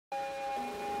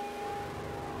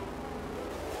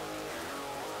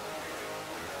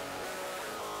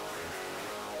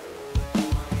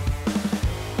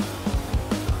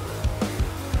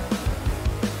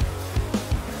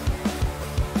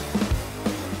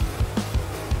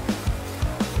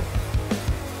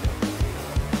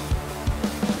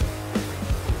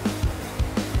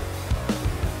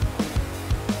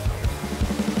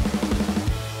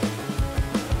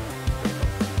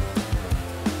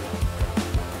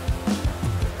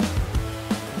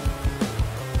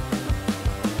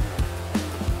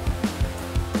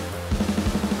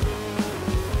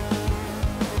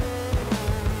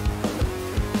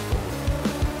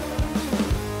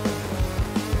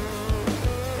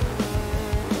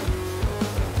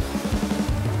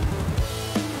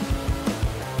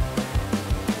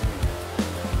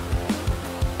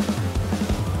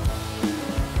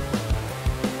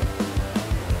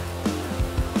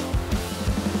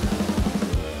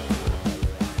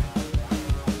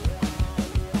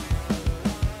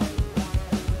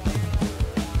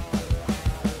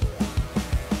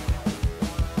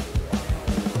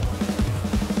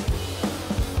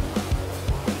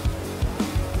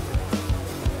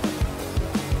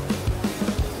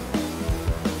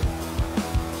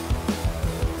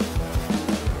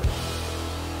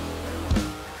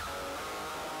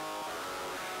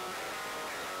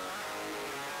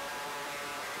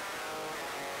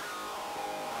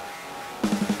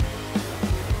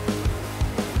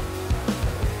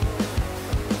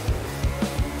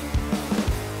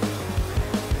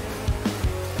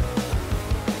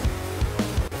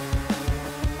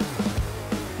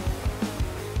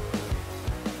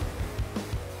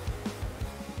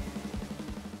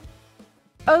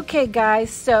Okay guys,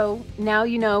 so now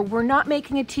you know we're not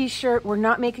making a t-shirt, we're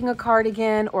not making a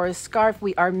cardigan or a scarf.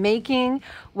 We are making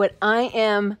what I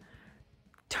am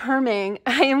calling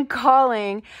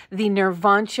the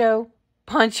Nirvancho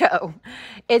poncho.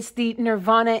 It's the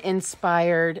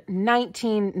Nirvana-inspired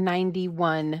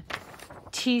 1991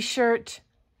 t-shirt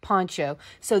poncho.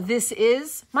 So this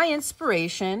is my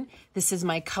inspiration. This is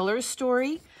my color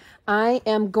story. I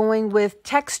am going with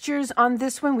textures on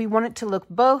this one. We want it to look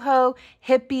boho,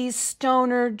 hippie,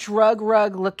 stoner, drug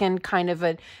rug looking, kind of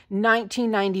a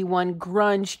 1991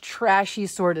 grunge, trashy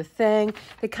sort of thing.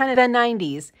 The kind of the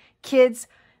 90s. Kids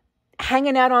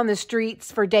hanging out on the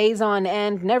streets for days on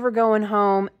end, never going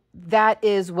home. That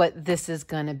is what this is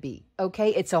going to be. Okay,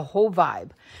 it's a whole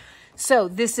vibe. So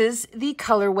this is the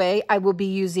colorway. I will be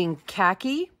using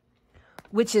khaki,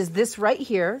 which is this right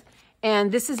here.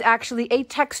 And this is actually a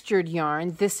textured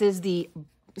yarn. This is the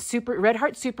Red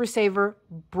Heart Super Saver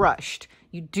brushed.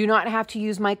 You do not have to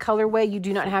use my colorway. You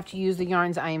do not have to use the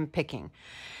yarns I am picking.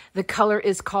 The color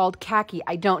is called khaki.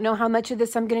 I don't know how much of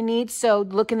this I'm going to need, so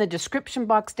look in the description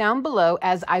box down below,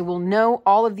 as I will know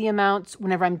all of the amounts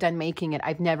whenever I'm done making it.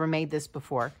 I've never made this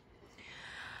before.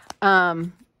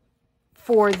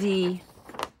 For the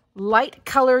light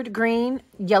colored green,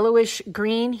 yellowish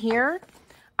green here,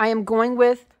 I am going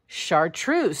with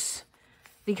chartreuse,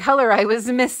 the color I was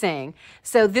missing.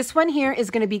 So this one here is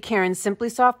going to be Caron Simply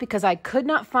Soft because I could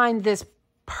not find this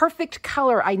perfect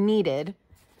color I needed.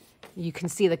 You can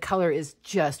see the color is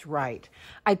just right.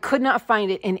 I could not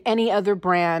find it in any other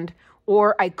brand,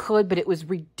 or I could, but it was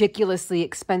ridiculously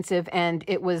expensive and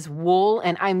it was wool,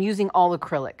 and I'm using all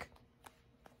acrylic.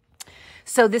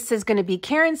 So this is going to be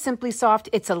Caron Simply Soft.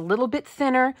 It's a little bit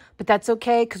thinner, but that's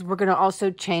okay because we're going to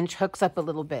also change hooks up a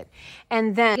little bit.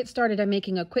 And then get started, I'm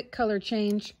making a quick color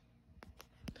change.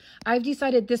 I've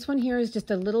decided this one here is just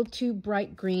a little too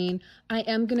bright green. I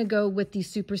am going to go with the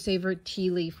Super Saver Tea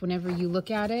Leaf. Whenever you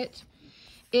look at it,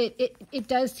 it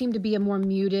does seem to be a more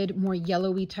muted, more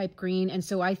yellowy type green. And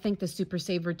so I think the Super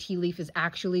Saver Tea Leaf is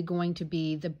actually going to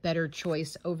be the better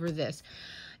choice over this.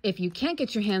 If you can't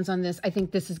get your hands on this, I think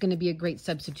this is going to be a great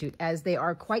substitute, as they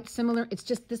are quite similar. It's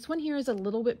just this one here is a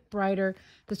little bit brighter.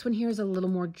 This one here is a little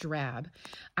more drab.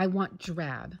 I want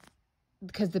drab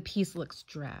because the piece looks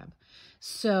drab.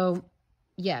 So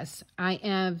yes, I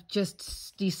have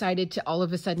just decided to all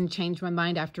of a sudden change my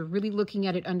mind after really looking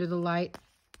at it under the light.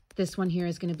 This one here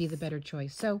is going to be the better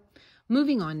choice. So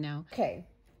moving on now. Okay,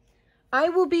 I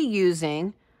will be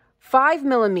using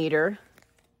 5mm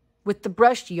with the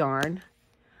brushed yarn.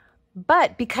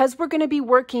 But because we're going to be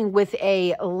working with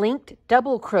a linked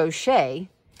double crochet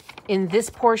in this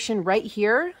portion right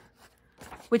here,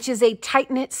 which is a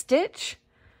tight knit stitch,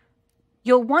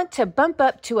 you'll want to bump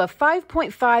up to a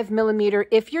 5.5mm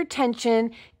if your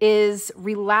tension is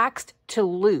relaxed to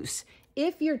loose.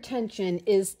 If your tension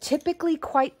is typically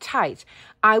quite tight,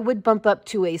 I would bump up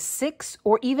to a 6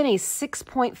 or even a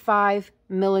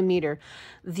 6.5mm.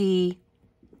 The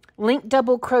linked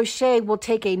double crochet will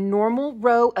take a normal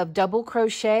row of double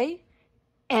crochet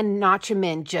and notch them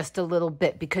in just a little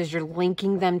bit because you're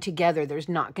linking them together. There's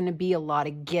not going to be a lot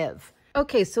of give.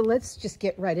 Okay, so let's just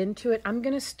get right into it. I'm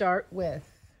going to start with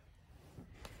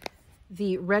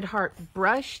the Red Heart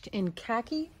brushed in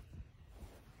khaki.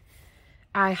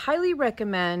 I highly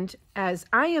recommend, as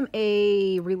I am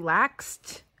a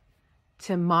relaxed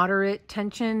to moderate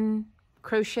tension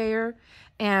crocheter,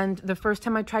 and the first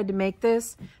time I tried to make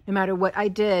this, no matter what I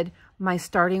did, my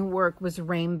starting work was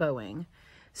rainbowing.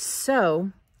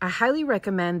 So I highly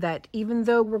recommend that even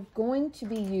though we're going to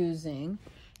be using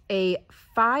a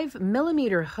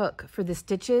 5mm hook for the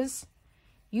stitches,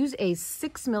 use a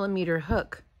 6mm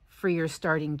hook for your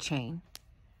starting chain,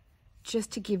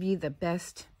 just to give you the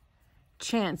best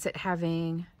chance at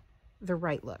having the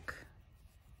right look.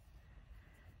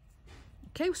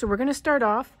 Okay, so we're going to start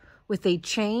off with a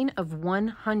chain of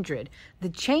 100. The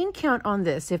chain count on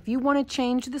this, if you want to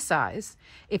change the size,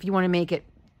 if you want to make it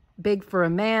big for a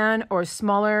man or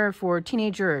smaller for a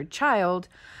teenager or child,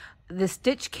 the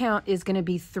stitch count is going to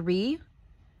be 3,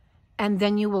 and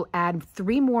then you will add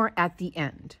 3 more at the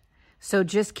end. So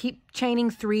just keep chaining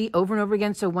 3 over and over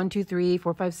again. So 1, 2, 3,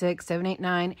 4, 5, 6, 7, 8,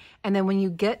 9. And then when you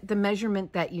get the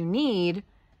measurement that you need,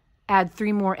 add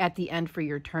 3 more at the end for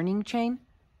your turning chain.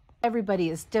 Everybody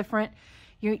is different.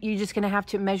 You're just going to have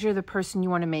to measure the person you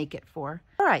want to make it for.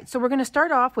 All right, so we're going to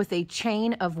start off with a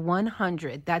chain of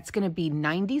 100. That's going to be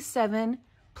 97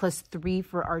 plus 3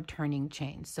 for our turning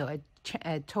chain. So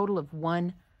a total of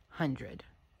 100.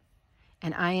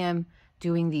 And I am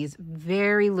doing these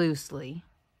very loosely,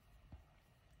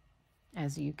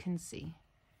 as you can see.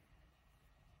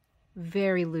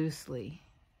 Very loosely.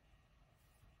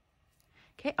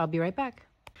 Okay, I'll be right back.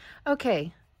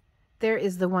 Okay, there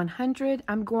is the 100.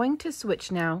 I'm going to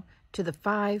switch now to the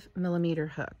 5mm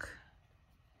hook.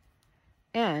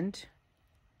 And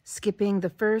skipping the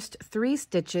first 3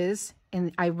 stitches,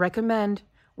 and I recommend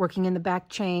working in the back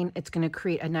chain. It's going to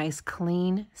create a nice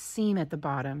clean seam at the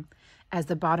bottom, as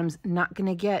the bottom's not going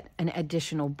to get an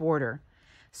additional border.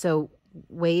 So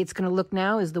way it's going to look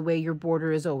now is the way your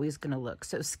border is always going to look.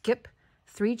 So skip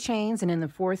 3 chains, and in the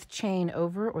 4th chain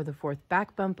over, or the 4th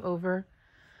back bump over,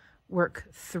 work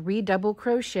 3 double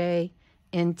crochet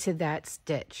into that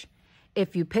stitch.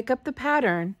 If you pick up the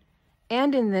pattern,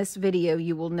 and in this video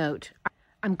you will note,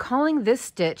 I'm calling this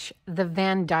stitch the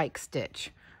Van Dyke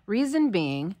stitch. Reason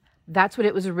being, that's what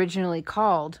it was originally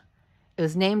called. It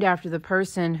was named after the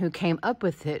person who came up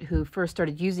with it, who first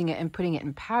started using it and putting it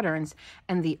in patterns.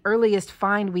 And the earliest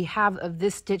find we have of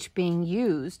this stitch being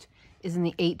used is in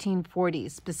the 1840s.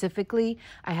 Specifically,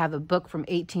 I have a book from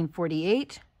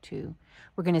 1848 to,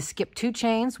 we're going to skip 2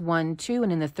 chains, 1, 2,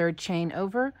 and in the 3rd chain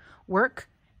over, work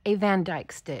a Van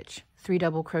Dyke stitch, 3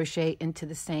 double crochet into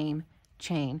the same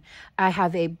chain. I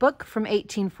have a book from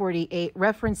 1848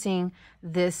 referencing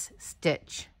this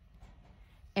stitch.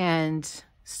 And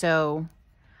so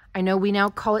I know we now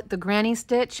call it the granny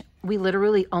stitch. We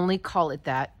literally only call it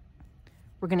that.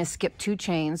 We're going to skip 2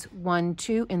 chains, 1,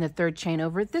 2, in the 3rd chain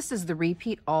over. This is the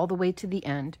repeat all the way to the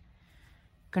end.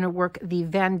 Going to work the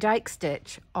Van Dyke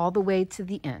stitch all the way to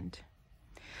the end.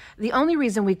 The only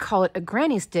reason we call it a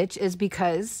granny stitch is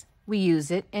because we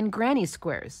use it in granny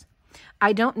squares.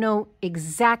 I don't know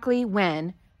exactly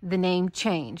when the name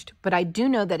changed, but I do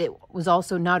know that it was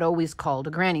also not always called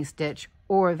a granny stitch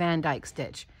or a Van Dyke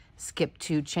stitch. Skip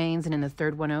 2 chains and in the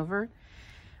 3rd one over.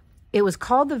 It was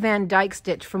called the Van Dyke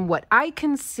stitch from what I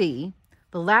can see.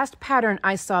 The last pattern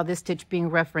I saw this stitch being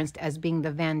referenced as being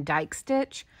the Van Dyke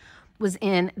stitch was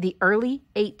in the early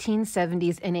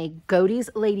 1870s in a Godey's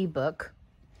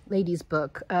ladies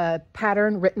book,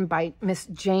 pattern written by Miss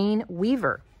Jane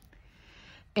Weaver.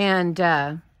 And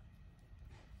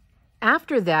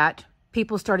after that,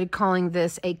 people started calling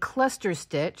this a cluster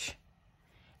stitch,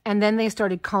 and then they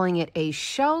started calling it a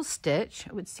shell stitch.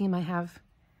 It would seem I have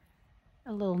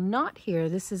a little knot here.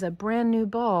 This is a brand new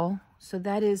ball, so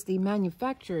that is the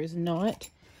manufacturer's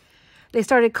knot. They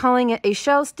started calling it a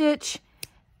shell stitch,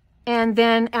 and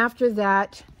then after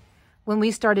that, when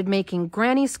we started making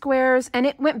granny squares, and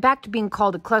it went back to being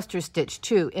called a cluster stitch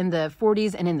too in the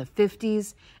 40s and in the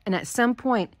 50s, and at some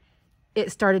point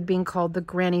it started being called the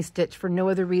granny stitch for no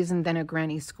other reason than a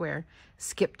granny square.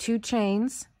 Skip 2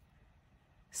 chains.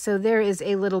 So there is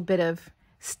a little bit of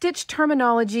stitch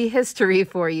terminology history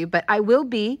for you, but I will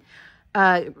be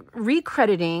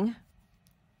recrediting,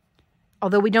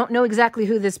 although we don't know exactly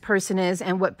who this person is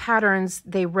and what patterns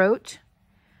they wrote,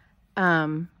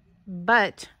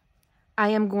 but I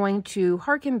am going to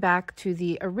harken back to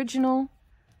the original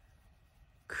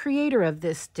creator of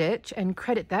this stitch and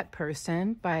credit that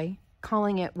person by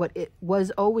calling it what it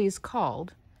was always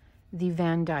called, the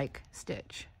Van Dyke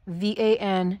stitch.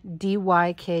 V-A-N-D-Y-K-E.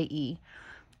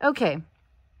 Okay,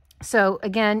 so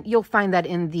again, you'll find that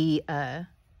in the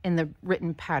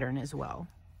written pattern as well.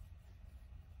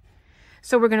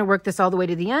 So we're going to work this all the way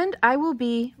to the end. I will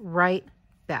be right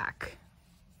back.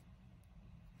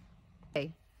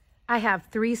 Okay, I have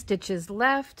 3 stitches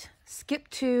left. Skip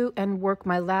 2 and work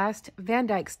my last Van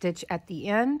Dyke stitch at the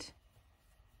end.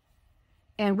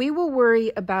 And we will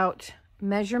worry about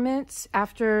measurements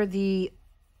after the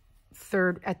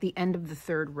at the end of the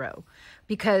 3rd row,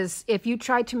 because if you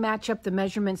try to match up the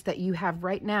measurements that you have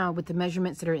right now with the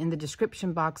measurements that are in the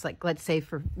description box, like let's say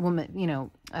for woman,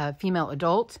 female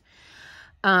adult,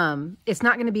 it's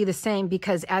not going to be the same,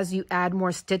 because as you add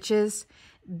more stitches,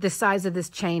 the size of this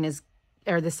chain is,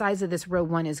 or the size of this row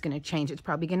 1 is going to change. It's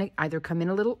probably going to either come in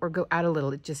a little or go out a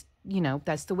little. It just,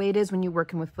 that's the way it is when you're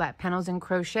working with flat panels and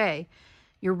crochet.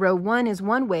 Your row 1 is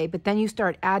one way, but then you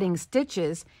start adding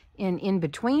stitches in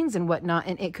betweens and whatnot,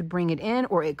 and it could bring it in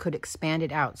or it could expand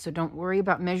it out. So don't worry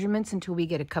about measurements until we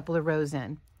get a couple of rows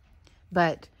in.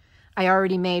 But I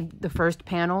already made the first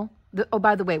panel. Oh,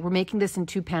 by the way, we're making this in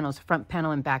 2 panels, front panel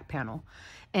and back panel.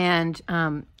 And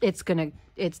the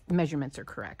measurements are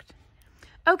correct.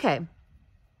 Okay,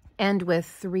 end with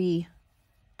 3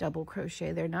 double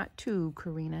crochet there, not 2,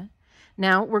 Karina.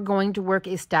 Now we're going to work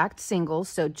a stacked single,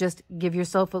 so just give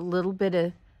yourself a little bit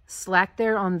of slack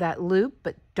there on that loop,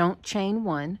 but don't chain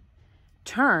 1.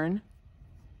 Turn,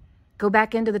 go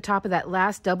back into the top of that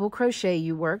last double crochet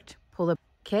you worked, pull up,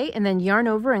 okay, and then yarn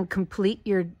over and complete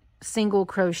your single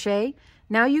crochet.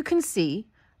 Now you can see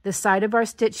the side of our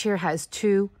stitch here has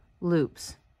 2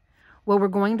 loops. Well, we're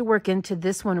going to work into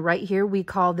this one right here. We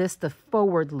call this the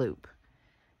forward loop.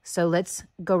 So let's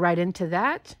go right into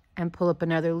that and pull up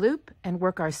another loop and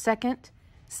work our second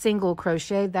single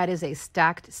crochet. That is a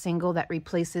stacked single that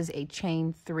replaces a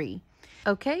chain 3.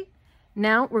 Okay,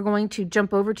 now we're going to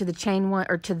jump over to the chain 1,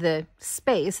 or to the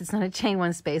space. It's not a chain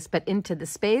 1 space, but into the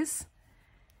space,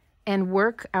 and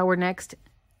work our next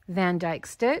Van Dyke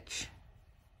stitch.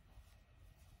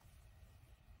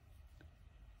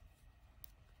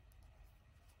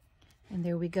 And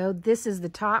there we go. This is the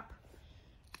top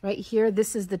right here.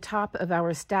 This is the top of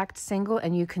our stacked single,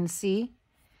 and you can see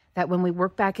that when we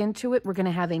work back into it, we're going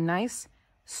to have a nice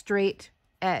straight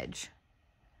edge.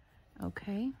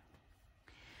 Okay.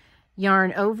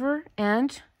 Yarn over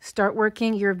and start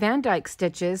working your Van Dyke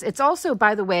stitches. It's also,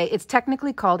 by the way, it's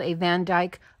technically called a Van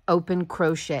Dyke open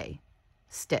crochet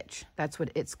stitch. That's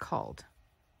what it's called.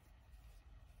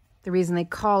 The reason they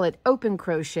call it open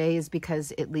crochet is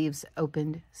because it leaves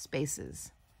open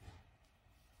spaces.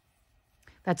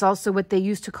 That's also what they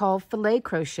used to call filet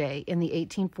crochet in the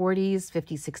 1840s,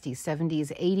 50s, 60s,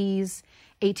 70s, 80s,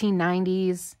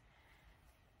 1890s.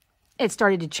 It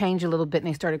started to change a little bit, and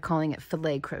they started calling it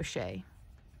filet crochet.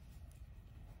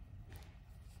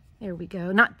 There we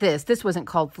go. Not this. This wasn't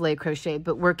called filet crochet,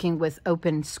 but working with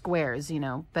open squares, you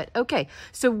know. But okay,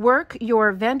 so work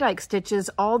your Van Dyke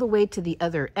stitches all the way to the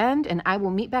other end, and I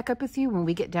will meet back up with you when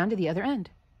we get down to the other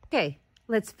end. Okay,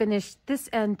 let's finish this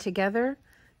end together.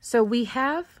 So we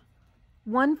have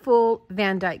one full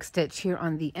Van Dyke stitch here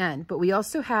on the end, but we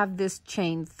also have this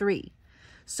chain 3.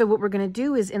 So what we're going to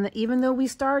do is, even though we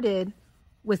started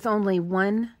with only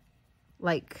one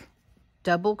like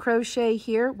double crochet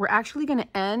here, we're actually going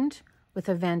to end with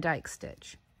a Van Dyke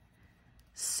stitch.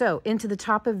 So into the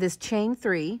top of this chain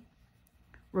 3,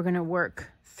 we're going to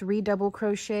work 3 double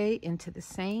crochet into the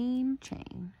same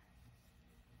chain.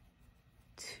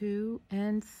 2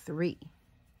 and 3.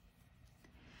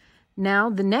 Now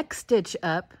the next stitch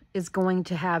up is going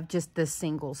to have just the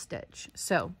single stitch.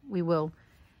 So we will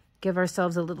give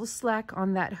ourselves a little slack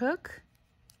on that hook.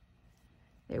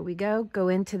 There we go. Go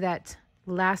into that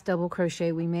last double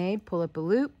crochet we made, pull up a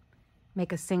loop,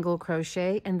 make a single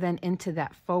crochet, and then into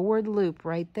that forward loop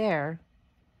right there,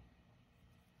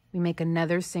 we make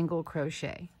another single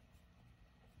crochet.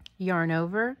 Yarn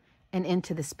over and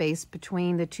into the space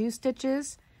between the 2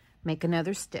 stitches, make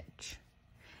another stitch.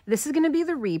 This is going to be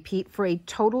the repeat for a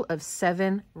total of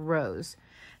 7 rows,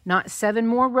 not 7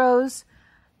 more rows.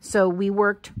 So we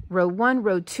worked row 1,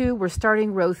 row 2, we're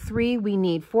starting row 3. We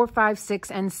need 4, 5,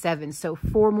 6, and 7. So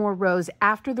 4 more rows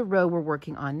after the row we're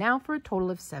working on now for a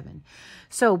total of 7.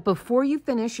 So before you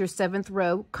finish your 7th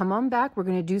row, come on back. We're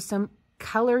going to do some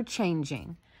color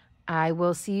changing. I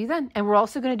will see you then. And we're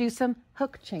also going to do some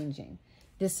hook changing.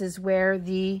 This is where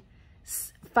the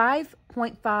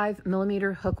 5.5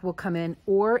 millimeter hook will come in,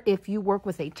 or if you work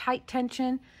with a tight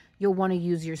tension, you'll want to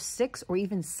use your 6 or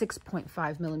even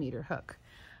 6.5 millimeter hook.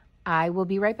 I will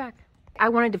be right back. I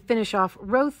wanted to finish off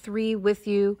row 3 with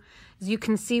you. As you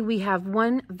can see, we have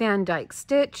one Van Dyke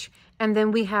stitch, and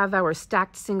then we have our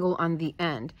stacked single on the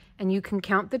end. And you can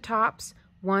count the tops,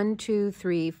 1, 2,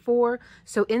 3, 4.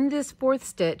 So in this 4th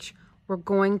stitch, we're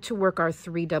going to work our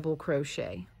 3 double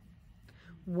crochet.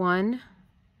 1,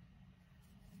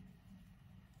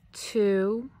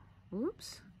 2,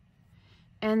 oops,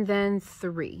 and then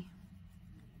 3.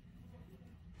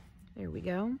 There we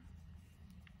go.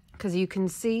 Because you can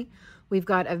see we've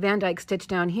got a Van Dyke stitch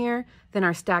down here, then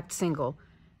our stacked single.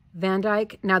 Van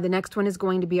Dyke, now the next one is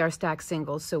going to be our stacked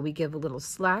single, so we give a little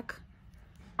slack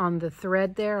on the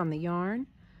thread there, on the yarn,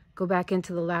 go back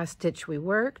into the last stitch we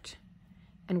worked,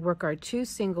 and work our 2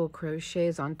 single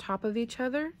crochets on top of each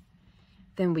other.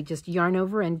 Then we just yarn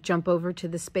over and jump over to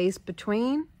the space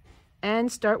between,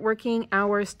 and start working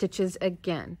our stitches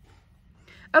again.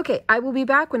 Okay, I will be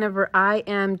back whenever I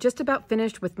am just about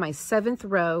finished with my 7th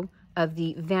row of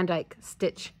the Van Dyke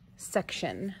stitch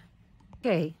section.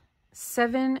 Okay,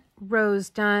 7 rows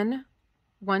done.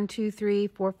 1, 2, 3,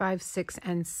 4, 5, 6,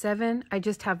 and 7. I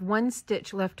just have 1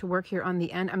 stitch left to work here on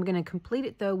the end. I'm going to complete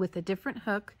it though with a different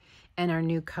hook and our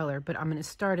new color, but I'm going to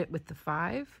start it with the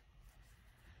 5.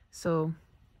 So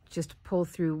just pull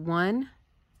through 1,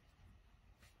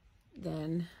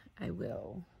 then I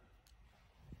will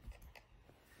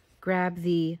grab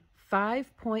the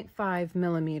 5.5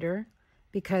 millimeter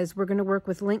because we're going to work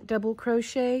with link double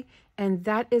crochet, and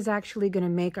that is actually going to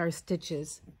make our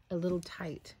stitches a little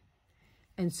tight.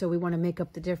 And so we want to make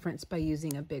up the difference by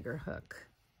using a bigger hook.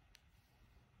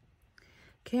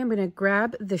 Okay, I'm going to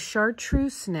grab the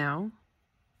chartreuse now,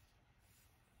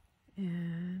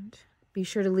 and be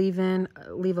sure to leave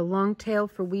a long tail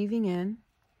for weaving in.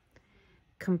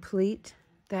 Complete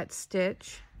that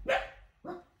stitch.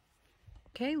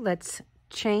 Okay, let's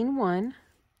chain 1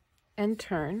 and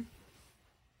turn.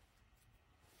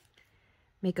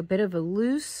 Make a bit of a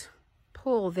loose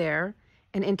pull there,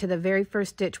 and into the very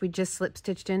first stitch we just slip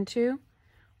stitched into,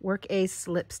 work a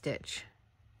slip stitch,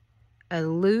 a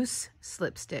loose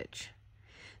slip stitch.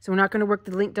 So we're not going to work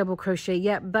the link double crochet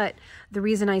yet, but the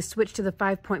reason I switched to the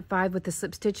 5.5 with the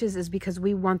slip stitches is because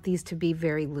we want these to be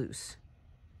very loose,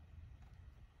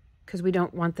 because we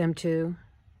don't want them to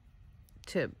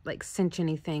like cinch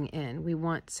anything in. We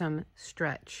want some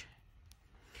stretch.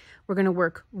 We're going to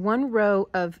work 1 row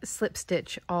of slip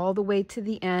stitch all the way to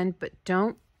the end, but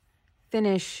don't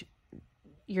finish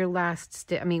your last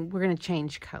stitch. I mean, we're going to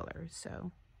change color,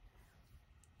 so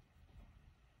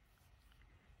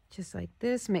just like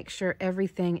this, make sure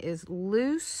everything is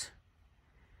loose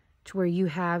to where you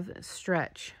have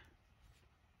stretch.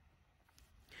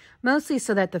 Mostly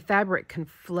so that the fabric can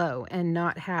flow and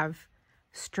not have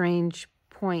strange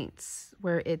points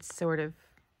where it's sort of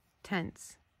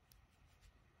tense,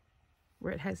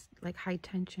 where it has like high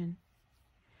tension.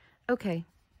 Okay,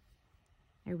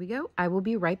 there we go. I will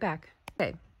be right back.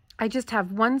 Okay, I just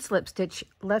have 1 slip stitch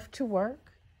left to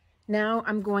work. Now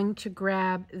I'm going to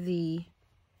grab the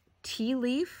Tea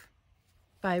Leaf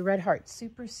by Red Heart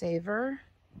Super Saver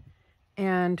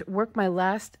and work my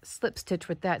last slip stitch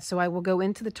with that. So I will go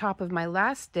into the top of my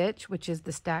last stitch, which is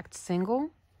the stacked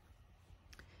single,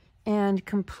 and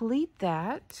complete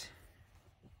that.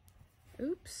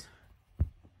 Oops.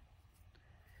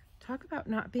 Talk about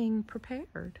not being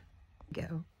prepared.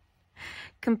 Go.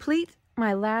 Complete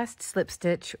my last slip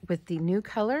stitch with the new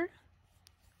color,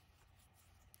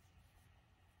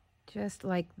 just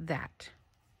like that.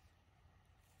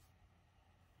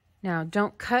 Now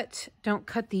don't cut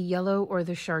the yellow or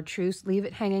the chartreuse. Leave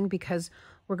it hanging because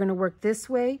we're going to work this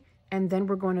way, and then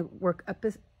we're going to work up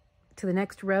to the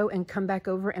next row and come back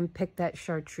over and pick that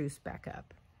chartreuse back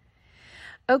up.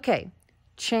 Okay,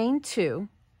 chain 2.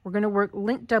 We're going to work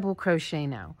link double crochet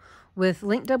now. With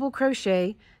link double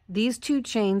crochet, these 2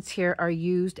 chains here are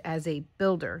used as a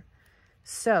builder.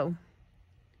 So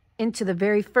into the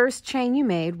very first chain you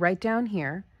made right down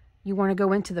here, you want to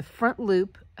go into the front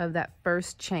loop of that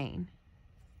first chain,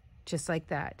 just like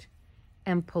that,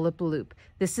 and pull up a loop.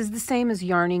 This is the same as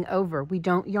yarning over. We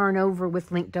don't yarn over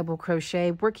with link double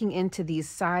crochet. Working into these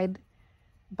side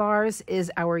bars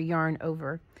is our yarn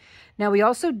over. Now we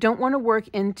also don't want to work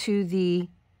into the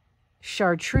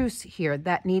chartreuse here.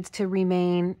 That needs to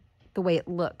remain the way it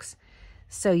looks.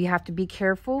 So you have to be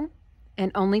careful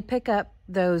and only pick up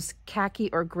those khaki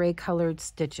or gray colored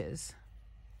stitches.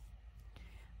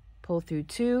 Pull through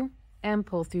 2 and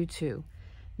pull through 2.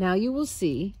 Now you will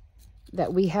see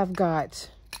that we have got,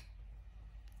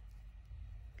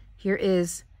 here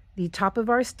is the top of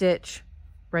our stitch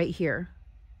right here,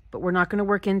 but we're not going to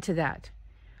work into that.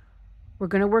 We're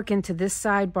going to work into this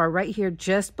sidebar right here,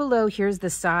 just below. Here's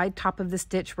the side top of the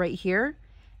stitch right here,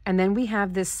 and then we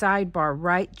have this sidebar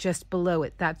right just below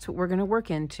it. That's what we're going to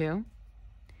work into.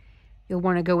 You'll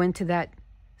want to go into that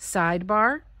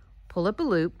sidebar, pull up a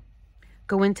loop,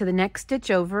 go into the next stitch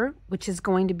over, which is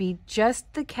going to be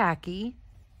just the khaki,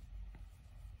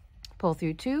 pull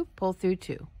through 2, pull through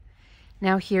 2.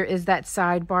 Now here is that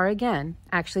sidebar again.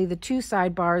 Actually, the 2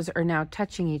 sidebars are now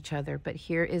touching each other, but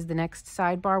here is the next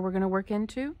sidebar we're going to work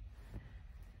into,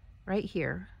 right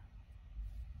here.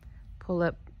 Pull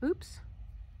up, oops,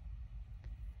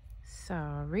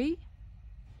 sorry.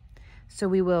 So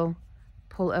we will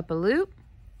pull up a loop,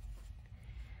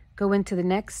 go into the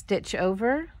next stitch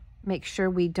over, make sure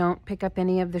we don't pick up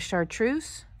any of the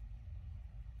chartreuse,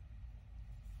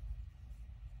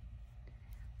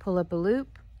 pull up a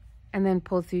loop, and then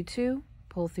pull through 2,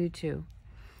 pull through 2.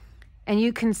 And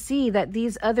you can see that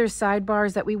these other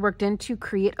sidebars that we worked into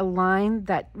create a line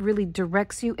that really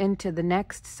directs you into the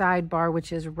next sidebar,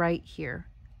 which is right here,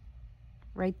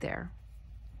 right there.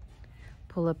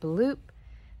 Pull up a loop,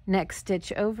 next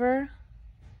stitch over,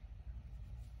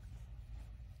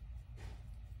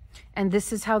 and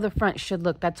this is how the front should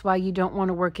look. That's why you don't want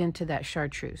to work into that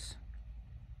chartreuse.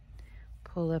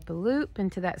 Pull up a loop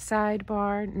into that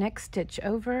sidebar, next stitch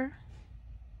over.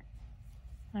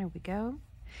 There we go.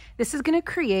 This is going to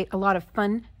create a lot of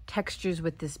fun textures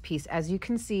with this piece. As you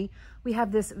can see, we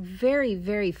have this very,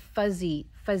 very fuzzy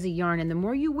yarn, and the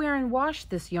more you wear and wash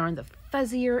this yarn, the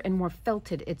fuzzier and more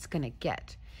felted it's going to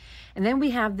get. And then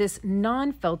we have this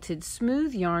non-felted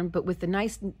smooth yarn, but with a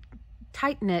nice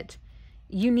tight knit,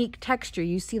 unique texture.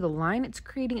 You see the line it's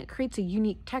creating? It creates a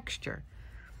unique texture.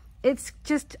 It's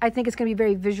just, I think it's going to be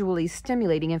very visually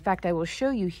stimulating. In fact, I will show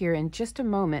you here in just a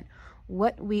moment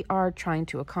what we are trying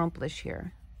to accomplish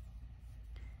here.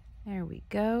 There we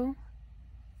go.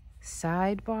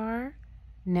 Sidebar,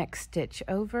 next stitch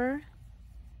over.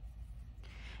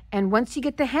 And once you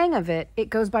get the hang of it, it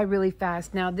goes by really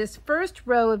fast. Now, this first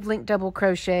row of linked double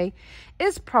crochet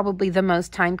is probably the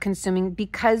most time consuming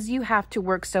because you have to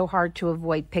work so hard to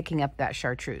avoid picking up that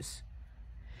chartreuse.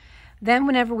 Then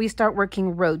whenever we start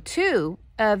working row 2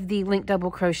 of the linked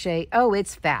double crochet, oh,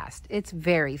 it's fast. It's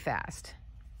very fast.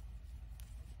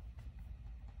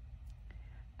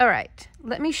 All right,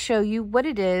 let me show you what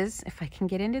it is. If I can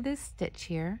get into this stitch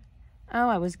here. Oh,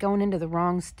 I was going into the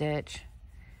wrong stitch.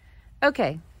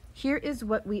 Okay. Here is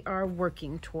what we are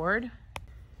working toward.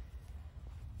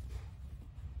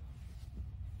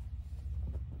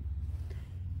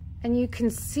 And you can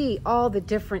see all the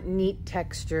different neat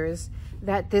textures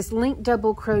that this linked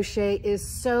double crochet is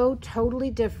so totally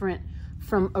different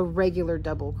from a regular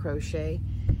double crochet.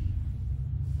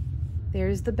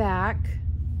 There's the back,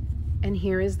 and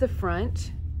here is the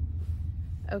front.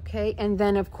 Okay, and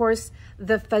then of course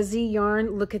the fuzzy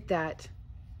yarn, look at that.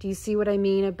 Do you see what I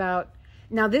mean about,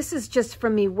 now this is just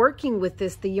from me working with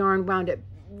this, the yarn wound up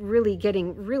really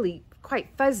getting really quite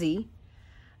fuzzy.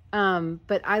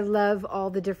 But I love all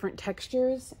the different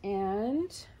textures.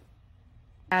 And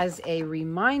as a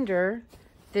reminder,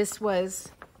 this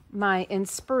was my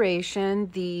inspiration,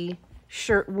 the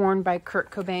shirt worn by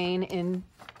Kurt Cobain in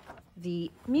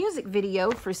the music video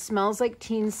for Smells Like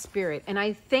Teen Spirit. And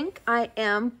I think I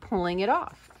am pulling it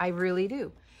off. I really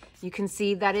do. You can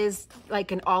see that is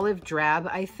like an olive drab,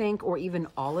 I think, or even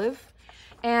olive.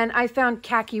 And I found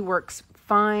khaki works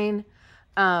fine.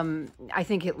 I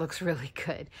think it looks really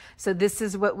good. So this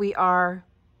is what we are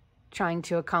trying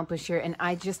to accomplish here. And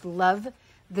I just love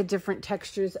the different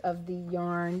textures of the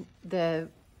yarn, the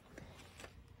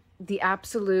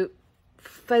absolute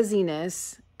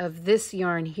fuzziness of this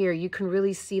yarn here. You can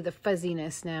really see the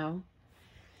fuzziness now.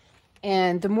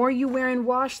 And the more you wear and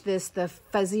wash this, the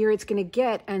fuzzier it's going to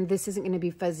get. And this isn't going to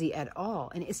be fuzzy at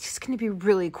all. And it's just going to be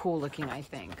really cool looking, I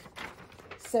think.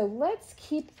 So let's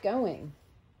keep going.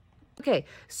 Okay,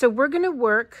 so we're going to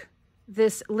work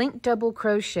this linked double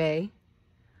crochet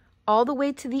all the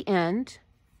way to the end.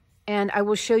 And I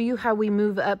will show you how we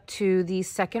move up to the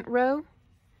second row.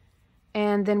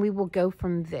 And then we will go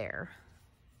from there.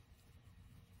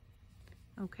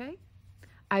 Okay,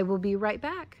 I will be right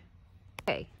back.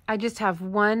 Okay, I just have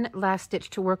one last stitch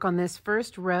to work on this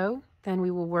first row. Then we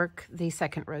will work the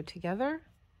second row together.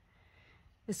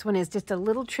 This one is just a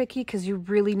little tricky because you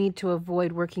really need to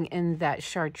avoid working in that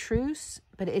chartreuse,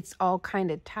 but it's all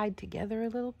kind of tied together a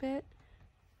little bit.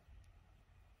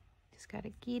 Just got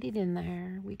to get it in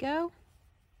there. We go.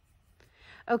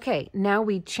 Okay, now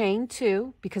we chain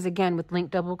 2 because again with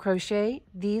linked double crochet,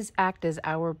 these act as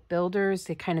our builders.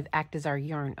 They kind of act as our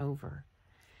yarn over.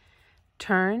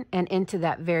 Turn and into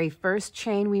that very first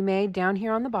chain we made down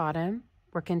here on the bottom,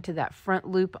 work into that front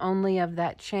loop only of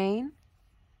that chain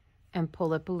and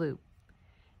pull up a loop.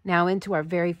 Now into our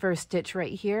very first stitch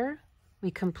right here, we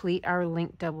complete our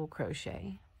linked double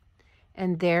crochet.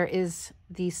 And there is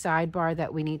the sidebar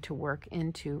that we need to work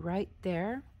into right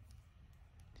there.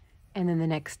 And then the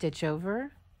next stitch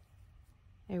over,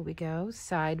 there we go,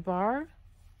 sidebar,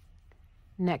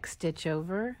 next stitch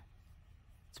over.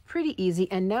 It's pretty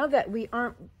easy. And now that we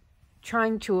aren't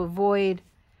trying to avoid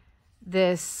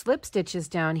the slip stitches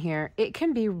down here, it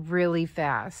can be really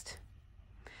fast.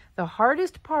 The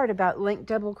hardest part about linked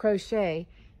double crochet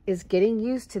is getting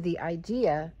used to the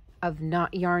idea of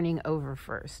not yarning over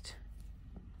first.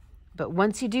 But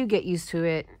once you do get used to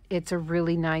it, it's a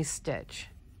really nice stitch.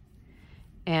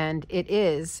 And it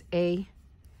is a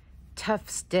tough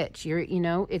stitch. You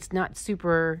know, it's not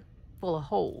super full of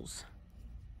holes.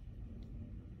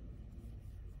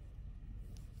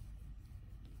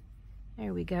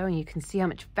 There we go. And you can see how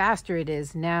much faster it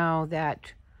is now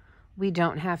that we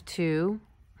don't have to,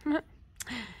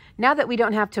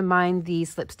 mind the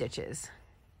slip stitches.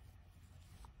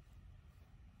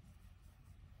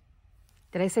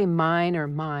 Did I say mine or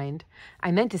mind?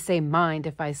 I meant to say mind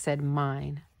if I said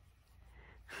mine.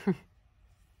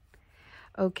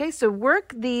 Okay, so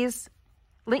work these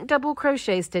linked double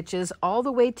crochet stitches all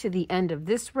the way to the end of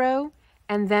this row,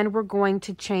 and then we're going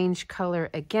to change color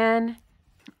again.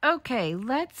 Okay,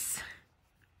 let's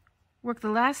work the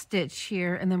last stitch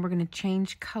here, and then we're going to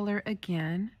change color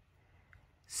again.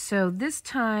 So this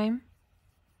time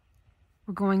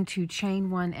we're going to chain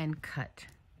 1 and cut.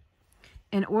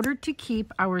 In order to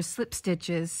keep our slip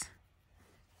stitches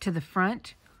to the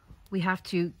front, we have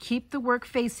to keep the work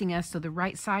facing us, so the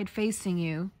right side facing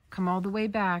you, come all the way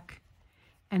back,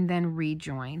 and then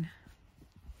rejoin.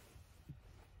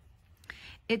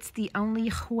 It's the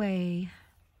only way.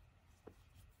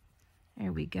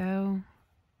 There we go.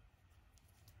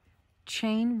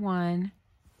 Chain 1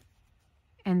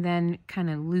 and then kind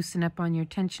of loosen up on your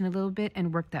tension a little bit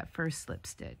and work that first slip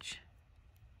stitch.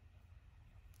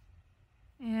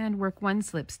 And work one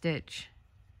slip stitch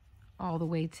all the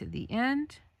way to the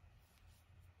end.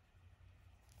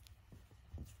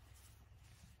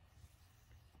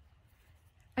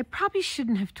 I probably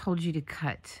shouldn't have told you to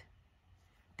cut.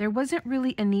 There wasn't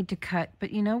really a need to cut,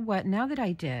 but you know what? Now that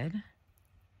I did,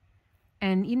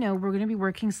 and you know, we're going to be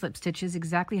working slip stitches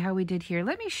exactly how we did here.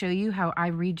 Let me show you how I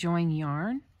rejoin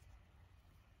yarn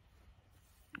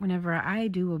whenever I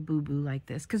do a boo-boo like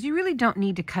this, because you really don't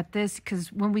need to cut this,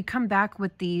 because when we come back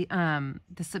with the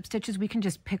slip stitches, we can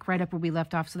just pick right up where we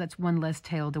left off, so that's one less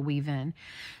tail to weave in.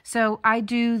 So I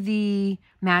do the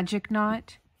magic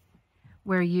knot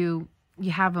where you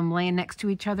have them laying next to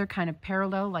each other, kind of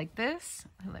parallel like this.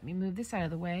 Let me move this out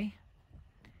of the way.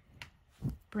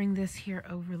 Bring this here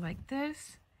over like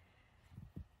this.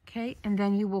 Okay, and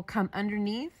then you will come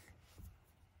underneath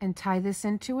and tie this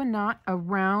into a knot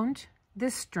around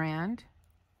this strand,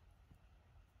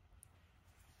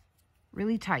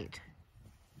 really tight,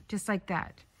 just like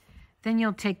that. Then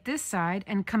you'll take this side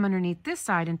and come underneath this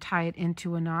side and tie it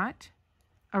into a knot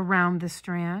around the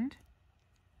strand.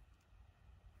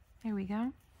 There we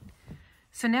go.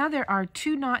 So now there are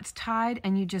two knots tied,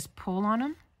 and you just pull on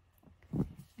them,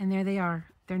 and there they are.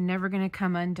 They're never going to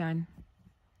come undone.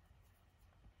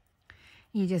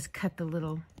 You just cut the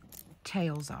little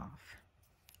tails off.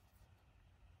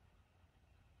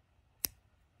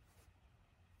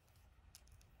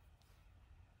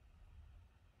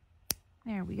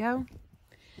 There we go.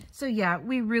 So yeah,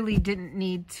 we really didn't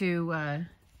need to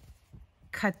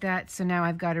cut that. So now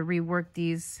I've got to rework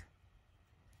these.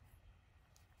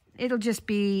 It'll just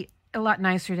be a lot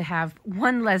nicer to have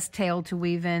one less tail to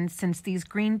weave in, since these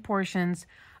green portions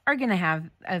are going to have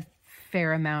a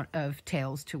fair amount of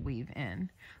tails to weave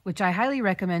in, which I highly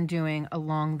recommend doing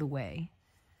along the way.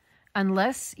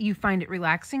 Unless you find it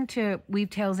relaxing to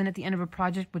weave tails in at the end of a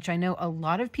project, which I know a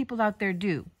lot of people out there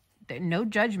do. No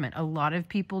judgment, a lot of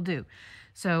people do.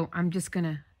 So I'm just going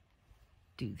to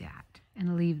do that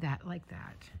and leave that like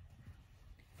that.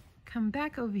 Come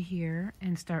back over here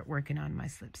and start working on my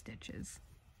slip stitches.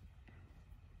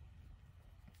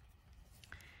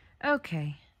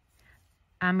 Okay,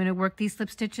 I'm going to work these slip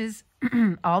stitches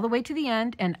all the way to the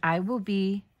end, and I will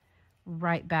be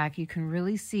right back. You can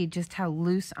really see just how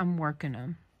loose I'm working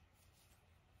them.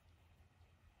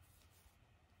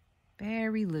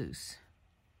 Very loose.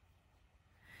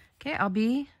 Okay, I'll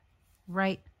be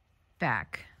right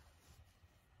back.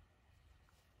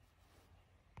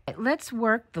 Let's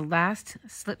work the last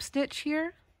slip stitch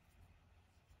here.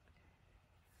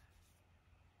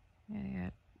 I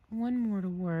got one more to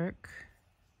work.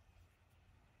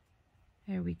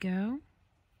 There we go.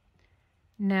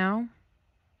 Now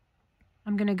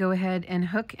I'm going to go ahead and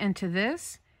hook into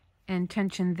this and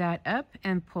tension that up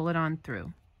and pull it on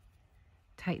through.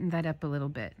 Tighten that up a little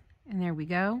bit. And there we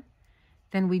go.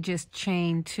 Then we just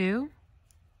chain 2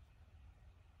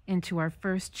 into our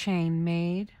first chain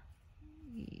made.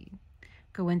 We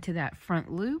go into that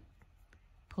front loop,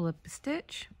 pull up a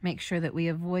stitch, make sure that we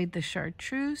avoid the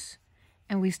chartreuse,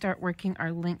 and we start working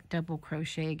our link double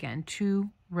crochet again, 2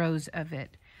 rows of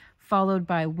it, followed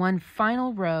by one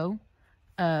final row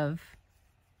of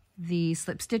the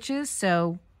slip stitches.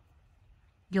 So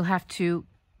you'll have to,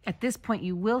 at this point,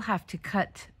 you will have to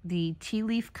cut the tea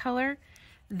leaf color.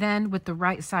 Then with the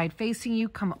right side facing you,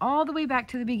 come all the way back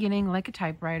to the beginning like a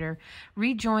typewriter,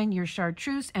 rejoin your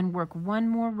chartreuse and work one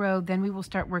more row. Then we will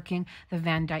start working the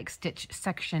Van Dyke stitch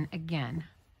section again.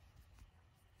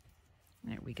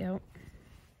 There we go.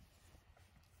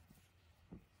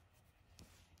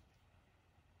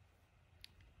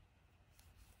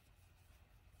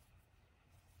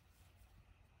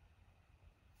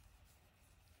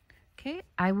 Okay,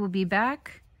 I will be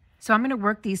back. So I'm going to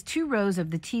work these 2 rows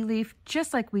of the tea leaf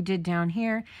just like we did down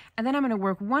here, and then I'm going to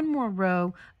work one more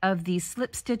row of these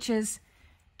slip stitches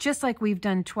just like we've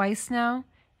done twice now,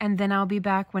 and then I'll be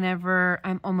back whenever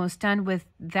I'm almost done with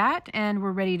that and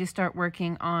we're ready to start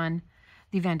working on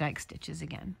the Van Dyke stitches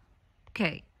again.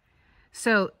 Okay,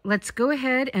 so let's go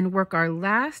ahead and work our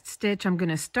last stitch. I'm going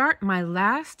to start my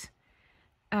last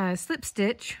slip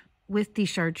stitch with the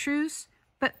chartreuse,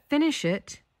 but finish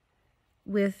it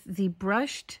with the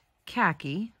brushed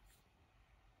khaki.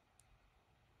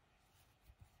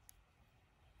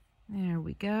 There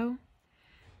we go.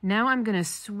 Now I'm going to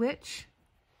switch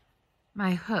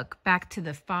my hook back to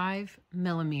the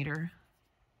 5mm.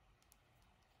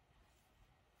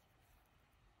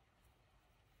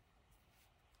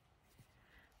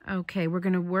 Okay, we're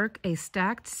going to work a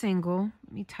stacked single.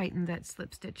 Let me tighten that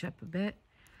slip stitch up a bit.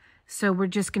 So we're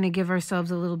just going to give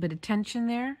ourselves a little bit of tension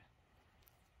there.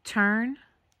 Turn.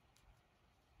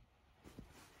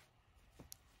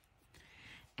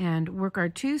 And work our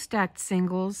 2 stacked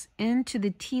singles into the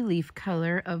tea leaf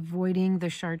color, avoiding the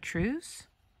chartreuse.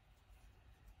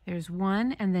 There's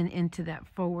 1, and then into that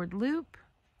forward loop.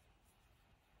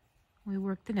 We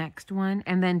work the next one,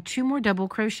 and then 2 more double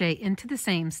crochet into the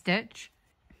same stitch.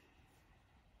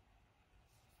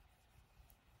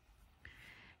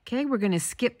 Okay, we're going to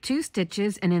skip 2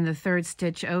 stitches, and in the 3rd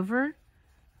stitch over,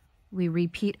 we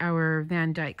repeat our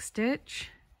Van Dyke stitch,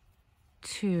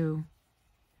 2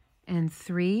 and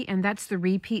 3, and that's the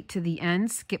repeat to the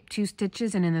end. Skip 2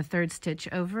 stitches, and in the 3rd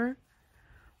stitch over,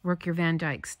 work your Van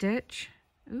Dyke stitch.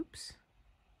 Oops.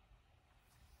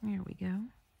 There we go.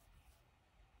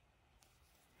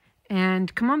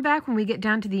 And come on back when we get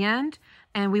down to the end,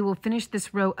 and we will finish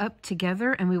this row up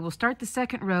together, and we will start the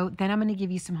 2nd row. Then I'm going to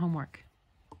give you some homework.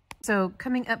 So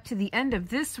coming up to the end of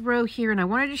this row here, and I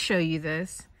wanted to show you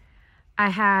this. I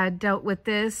had dealt with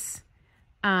this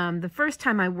the first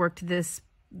time I worked this,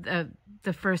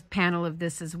 the first panel of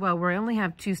this as well, where I only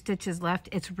have 2 stitches left.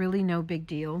 It's really no big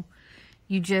deal.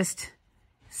 You just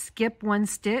skip 1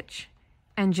 stitch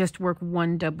and just work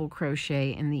 1 double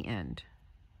crochet in the end.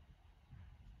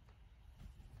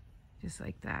 Just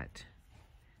like that.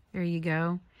 There you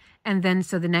go. And then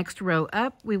so the next row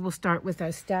up, we will start with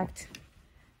our stacked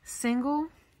single.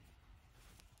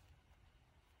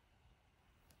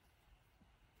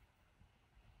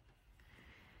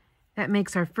 That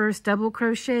makes our first double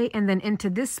crochet, and then into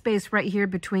this space right here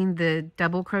between the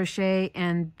double crochet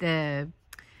and the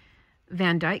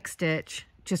Van Dyke stitch,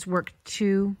 just work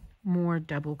 2 more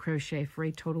double crochet for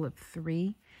a total of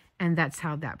 3, and that's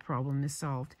how that problem is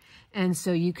solved. And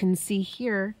so you can see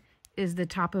here is the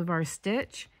top of our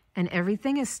stitch, and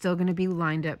everything is still going to be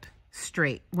lined up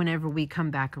straight whenever we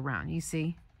come back around, you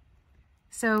see?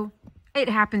 So it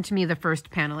happened to me the first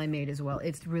panel I made as well.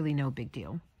 It's really no big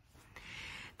deal.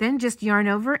 Then just yarn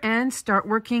over and start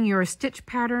working your stitch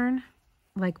pattern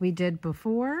like we did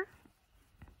before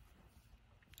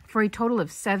for a total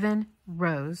of 7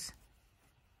 rows.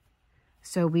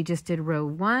 So we just did row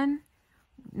 1.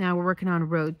 Now we're working on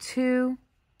row 2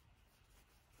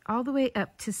 all the way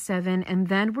up to 7, and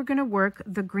then we're going to work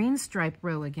the green stripe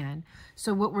row again.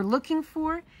 So what we're looking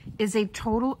for is a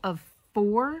total of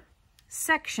 4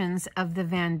 sections of the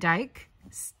Van Dyke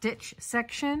stitch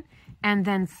section, and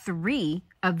then 3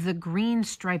 of the green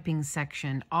striping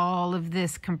section, all of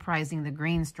this comprising the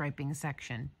green striping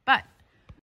section. But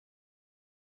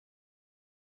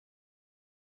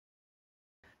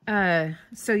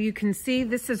so you can see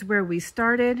this is where we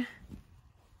started,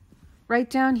 right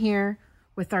down here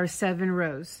with our 7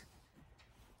 rows.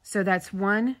 So that's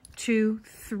 1, 2,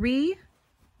 3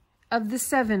 of the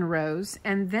 7 rows,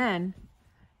 and then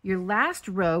your last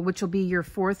row, which will be your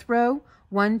 4th row,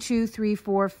 1, 2, 3,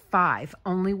 4, 5.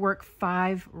 Only work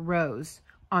 5 rows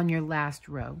on your last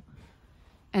row.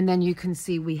 And then you can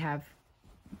see we have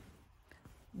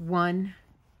 1,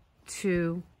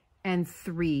 2, and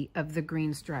 3 of the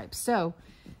green stripes. So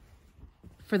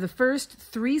for the first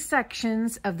 3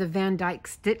 sections of the Van Dyke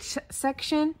stitch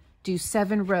section, do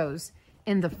 7 rows.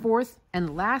 In the 4th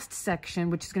and last section,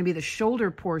 which is going to be the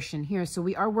shoulder portion here, so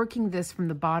we are working this from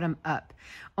the bottom up,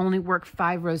 only work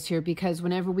 5 rows here, because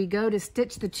whenever we go to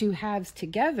stitch the 2 halves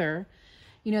together,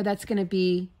 you know, that's going to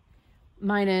be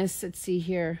minus, let's see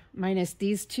here, minus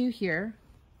these 2 here,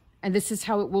 and this is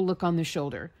how it will look on the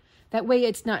shoulder. That way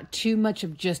it's not too much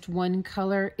of just one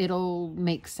color. It'll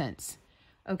make sense,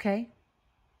 okay?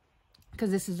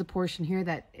 Because this is the portion here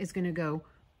that is going to go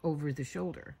over the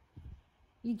shoulder.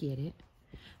 You get it.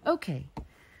 Okay,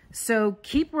 so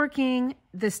keep working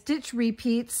the stitch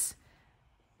repeats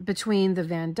between the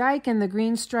Van Dyke and the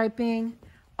green striping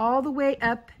all the way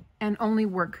up, and only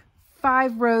work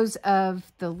 5 rows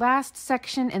of the last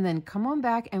section, and then come on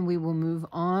back and we will move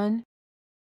on.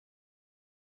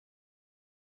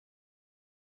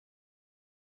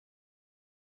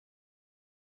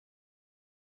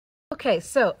 Okay,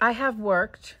 so I have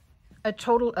worked a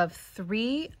total of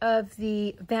 3 of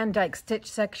the Van Dyke stitch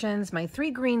sections, my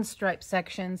 3 green stripe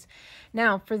sections.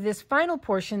 Now for this final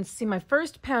portion, see, my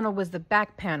first panel was the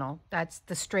back panel. That's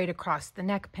the straight across the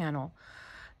neck panel.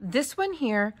 This one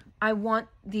here, I want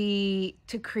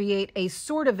to create a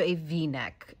sort of a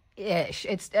V-neck-ish.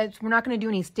 We're not going to do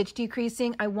any stitch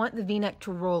decreasing. I want the V-neck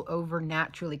to roll over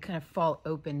naturally, kind of fall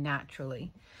open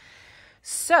naturally.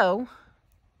 So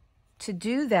to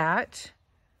do that,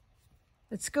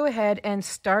 let's go ahead and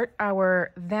start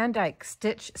our Van Dyke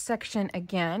stitch section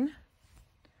again,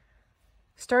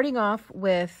 starting off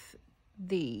with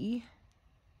the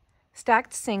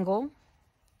stacked single.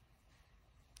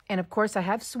 And of course I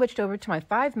have switched over to my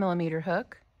 5mm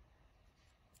hook.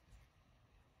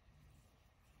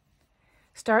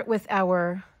 Start with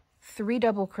our 3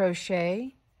 double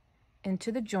crochet into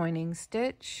the joining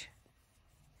stitch,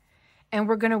 and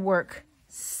we're going to work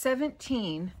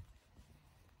 17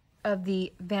 of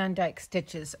the Van Dyke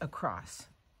stitches across.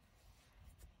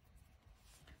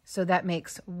 So that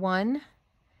makes 1,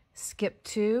 skip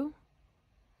 2,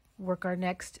 work our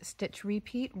next stitch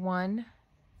repeat, 1,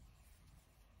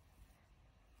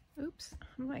 oops,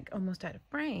 I'm like almost out of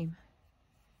frame,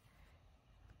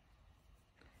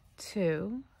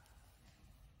 2,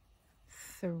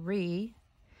 3,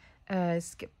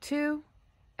 skip 2,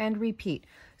 and repeat.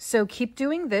 So keep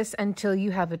doing this until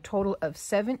you have a total of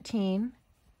 17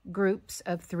 groups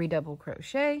of 3 double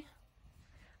crochet.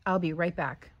 I'll be right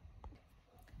back.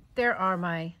 There are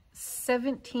my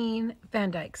 17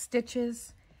 Van Dyke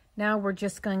stitches. Now we're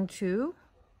just going to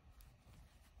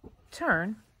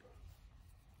turn,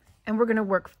 and we're going to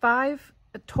work a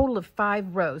total of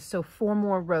 5 rows, so 4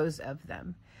 more rows of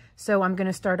them. So I'm going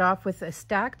to start off with a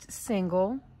stacked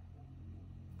single,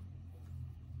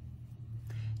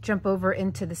 jump over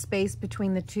into the space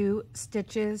between the 2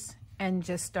 stitches, and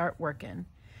just start working.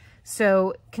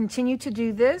 So continue to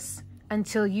do this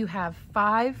until you have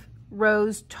 5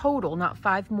 rows total, not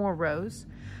 5 more rows,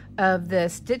 of the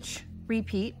stitch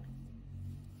repeat,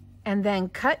 and then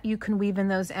cut. You can weave in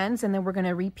those ends, and then we're going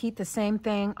to repeat the same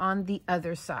thing on the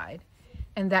other side.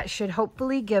 And that should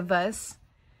hopefully give us,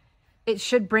 it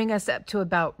should bring us up to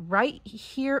about right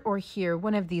here or here,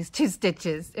 one of these 2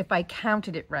 stitches, if I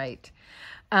counted it right.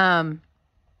 And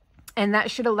that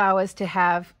should allow us to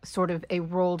have sort of a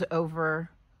rolled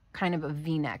over kind of a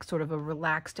V-neck, sort of a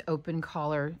relaxed open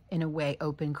collar in a way,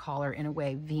 open collar in a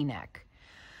way, V-neck.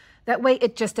 That way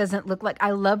it just doesn't look like,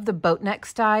 I love the boat neck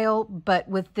style, but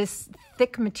with this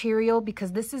thick material,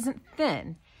 because this isn't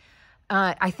thin,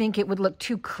 I think it would look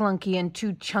too clunky and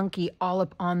too chunky all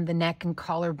up on the neck and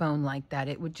collarbone like that.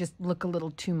 It would just look a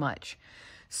little too much.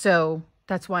 So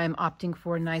that's why I'm opting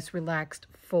for a nice relaxed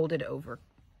folded over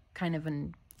kind of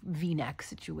an V-neck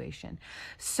situation.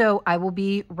 So I will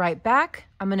be right back.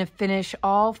 I'm going to finish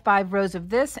all 5 rows of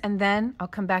this, and then I'll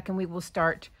come back and we will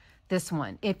start this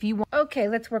one. If you want, okay,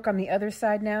 let's work on the other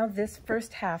side now. This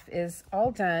first half is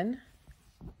all done.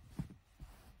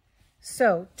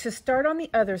 So to start on the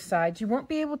other side, you won't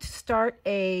be able to start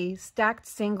a stacked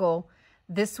single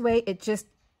this way.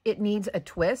 It needs a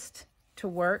twist to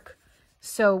work.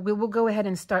 So we will go ahead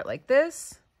and start like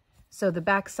this. So the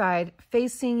back side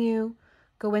facing you,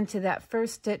 go into that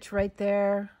first stitch right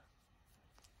there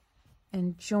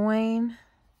and join.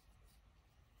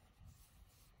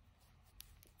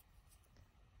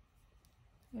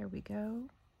 There we go.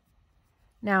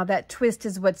 Now that twist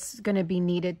is what's going to be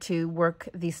needed to work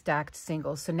the stacked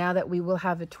single. So now that we will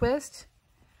have a twist,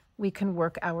 we can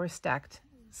work our stacked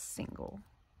single.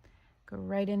 Go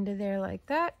right into there like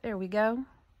that. There we go.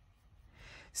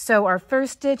 So our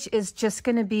first stitch is just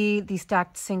going to be the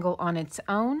stacked single on its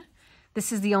own.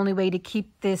 This is the only way to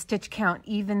keep the stitch count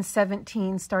even,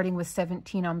 17, starting with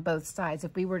 17 on both sides.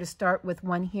 If we were to start with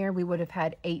 1 here, we would have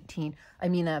had 18. I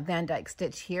mean a Van Dyke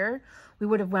stitch here. We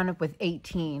would have wound up with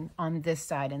 18 on this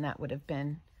side, and that would have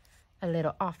been a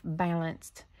little off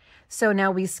balanced. So now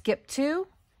we skip 2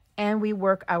 and we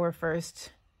work our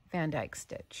first Van Dyke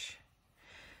stitch.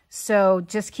 So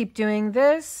just keep doing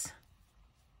this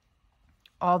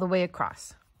all the way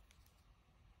across.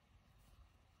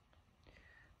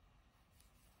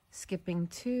 Skipping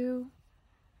 2.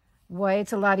 Boy,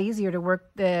 it's a lot easier to work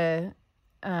the,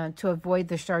 to avoid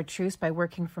the chartreuse by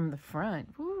working from the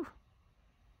front. Woo.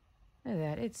 Look at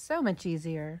that, it's so much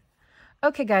easier.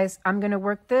 Okay guys, I'm gonna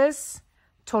work this,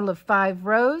 total of 5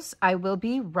 rows. I will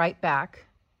be right back.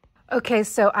 Okay,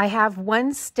 so I have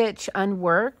 1 stitch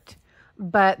unworked,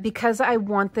 but because I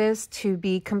want this to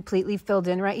be completely filled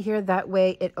in right here, that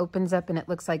way it opens up and it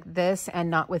looks like this and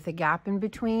not with a gap in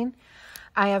between,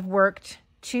 I have worked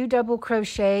 2 double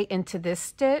crochet into this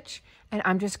stitch, and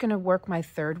I'm just going to work my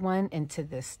 3rd one into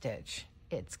this stitch.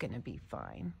 It's going to be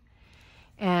fine.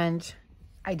 And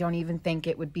I don't even think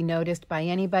it would be noticed by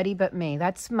anybody but me.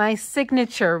 That's my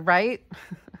signature, right?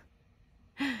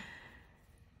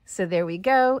 So there we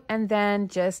go. And then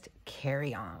just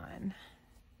carry on.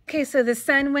 Okay, so the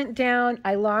sun went down.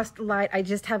 I lost light. I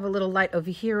just have a little light over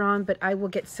here on, but I will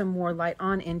get some more light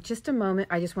on in just a moment.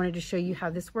 I just wanted to show you how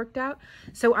this worked out.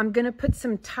 So I'm going to put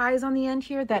some ties on the end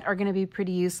here that are going to be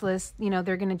pretty useless. You know,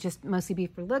 they're going to just mostly be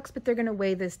for looks, but they're going to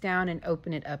weigh this down and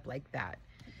open it up like that.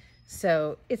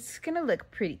 So it's going to look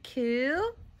pretty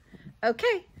cool.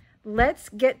 Okay, let's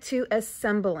get to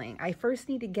assembling. I first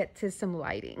need to get to some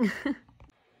lighting.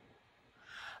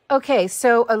 Okay,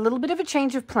 so a little bit of a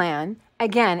change of plan.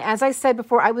 Again, as I said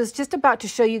before, I was just about to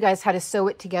show you guys how to sew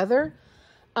it together.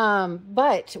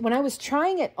 But when I was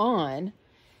trying it on,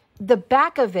 the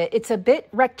back of it, it's a bit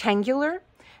rectangular,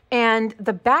 and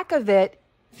the back of it,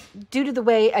 due to the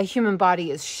way a human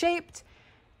body is shaped,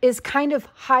 is kind of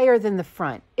higher than the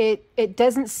front. It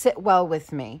doesn't sit well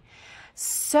with me.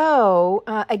 So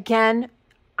again,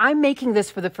 I'm making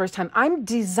this for the first time. I'm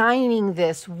designing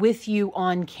this with you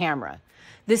on camera.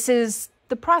 This is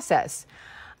the process.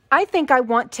 I think I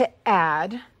want to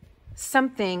add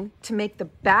something to make the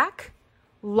back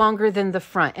longer than the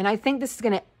front. And I think this is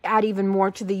going to add even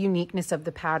more to the uniqueness of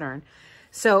the pattern.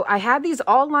 So I had these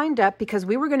all lined up because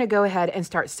we were going to go ahead and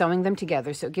start sewing them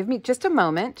together. So give me just a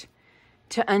moment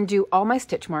to undo all my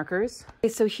stitch markers. Okay,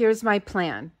 so here's my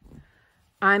plan.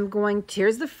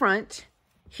 Here's the front,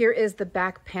 here is the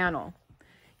back panel.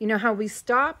 You know how we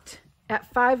stopped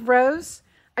at 5 rows?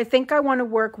 I think I want to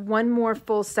work one more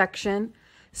full section.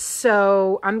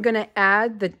 So I'm going to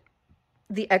add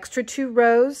the extra 2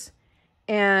 rows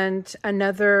and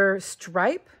another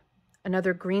stripe,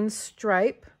 another green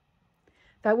stripe.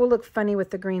 That will look funny with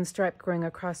the green stripe going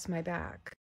across my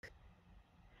back.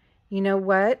 You know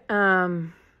what?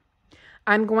 I'm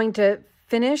going to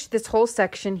finish this whole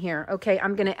section here. Okay,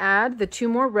 I'm going to add the 2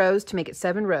 more rows to make it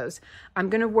 7 rows. I'm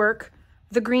going to work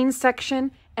the green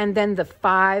section and then the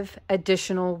 5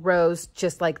 additional rows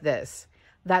just like this.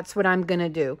 That's what I'm going to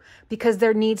do because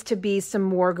there needs to be some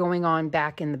more going on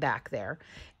back in the back there.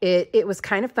 It was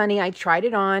kind of funny. I tried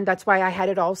it on. That's why I had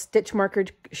it all stitch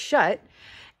markered shut.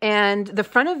 And the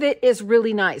front of it is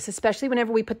really nice, especially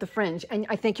whenever we put the fringe. And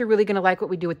I think you're really going to like what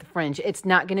we do with the fringe. It's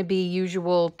not going to be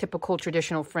usual, typical,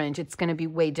 traditional fringe. It's going to be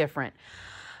way different.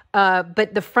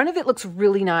 But the front of it looks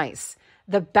really nice.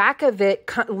 The back of it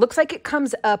looks like it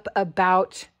comes up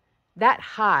about that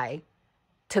high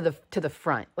to the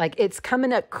front. Like it's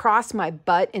coming across my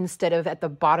butt instead of at the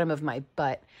bottom of my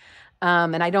butt.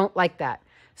 And I don't like that.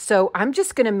 So I'm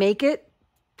just going to make it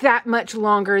that much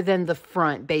longer than the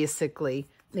front, basically.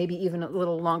 Maybe even a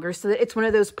little longer, so that it's one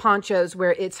of those ponchos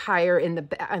where it's higher in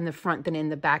the front than in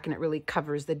the back, and it really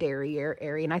covers the derriere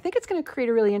area. And I think it's going to create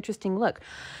a really interesting look.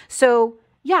 So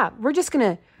yeah, we're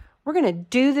gonna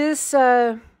do this.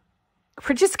 We're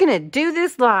just gonna do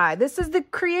this live. This is the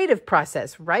creative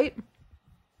process, right?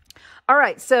 All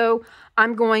right, so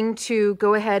I'm going to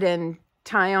go ahead and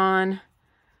tie on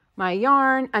my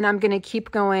yarn, and I'm going to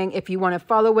keep going. If you want to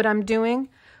follow what I'm doing,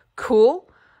 cool.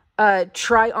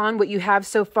 Try on what you have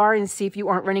so far and see if you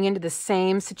aren't running into the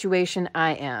same situation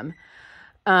I am.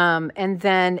 And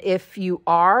then if you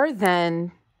are,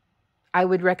 then I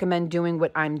would recommend doing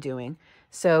what I'm doing.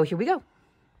 So here we go.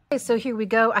 Okay, so here we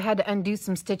go. I had to undo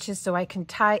some stitches so I can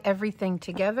tie everything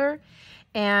together.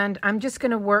 And I'm just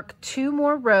going to work 2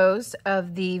 more rows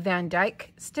of the Van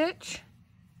Dyke stitch.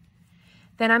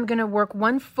 Then I'm going to work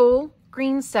 1 full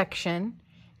green section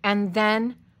and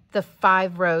then the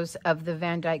 5 rows of the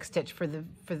Van Dyke stitch for the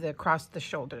across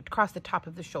the top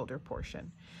of the shoulder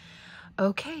portion.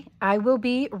 Okay, I will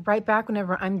be right back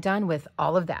whenever I'm done with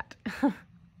all of that.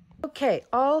 Okay,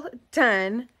 all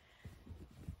done.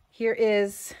 Here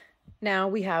is, now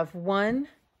we have 1,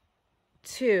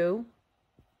 2,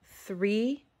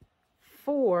 3,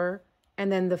 4,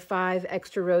 and then the 5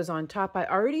 extra rows on top. I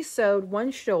already sewed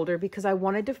 1 shoulder because I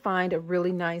wanted to find a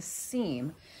really nice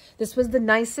seam. This was the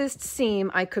nicest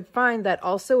seam I could find that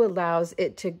also allows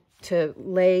it to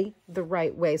lay the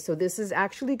right way. So this is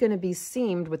actually going to be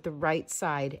seamed with the right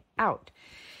side out.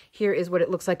 Here is what it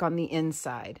looks like on the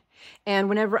inside. And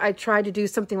whenever I tried to do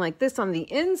something like this on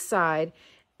the inside,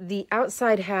 the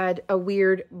outside had a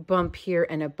weird bump here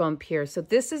and a bump here. So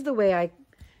this is the way I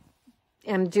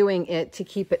am doing it to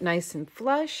keep it nice and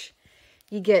flush.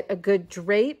 You get a good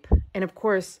drape. And of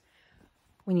course,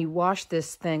 when you wash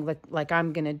this thing like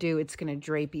I'm going to do, it's going to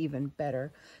drape even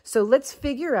better. So let's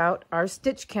figure out our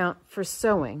stitch count for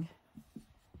sewing.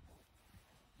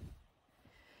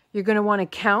 You're going to want to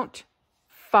count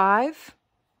 5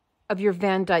 of your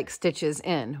Van Dyke stitches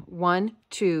in. 1,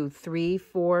 2, 3,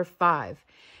 4, 5.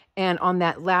 And on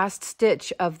that last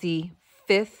stitch of the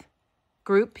 5th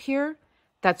group here,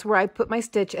 that's where I put my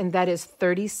stitch, and that is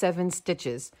 37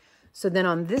 stitches. So then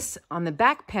on the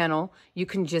back panel, you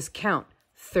can just count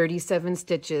 37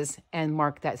 stitches and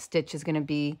mark that stitch is going to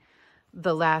be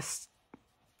the last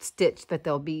stitch that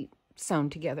they'll be sewn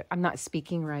together. I'm not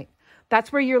speaking right.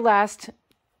 That's where your last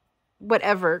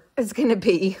whatever is going to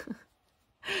be.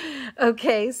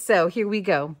 Okay, so here we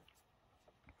go.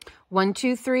 1,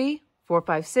 2, 3, 4,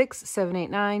 5, 6, 7, 8,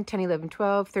 9, 10, 11,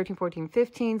 12, 13, 14,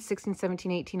 15, 16,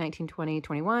 17, 18, 19, 20,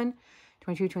 21,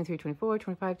 22, 23, 24,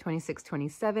 25, 26,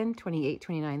 27, 28,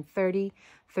 29, 30,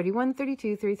 31,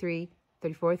 32, 33,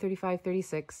 34, 35,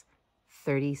 36,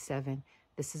 37.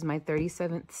 This is my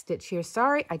 37th stitch here.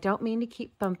 Sorry, I don't mean to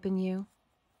keep bumping you.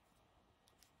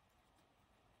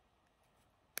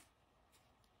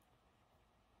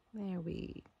 There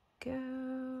we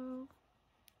go.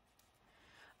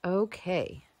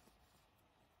 Okay.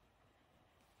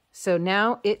 So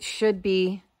now it should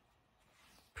be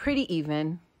pretty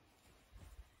even.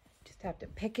 Just have to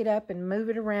pick it up and move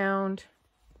it around.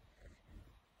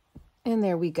 And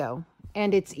there we go.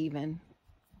 And it's even.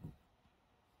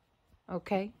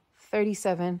 Okay,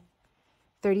 37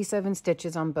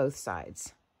 stitches on both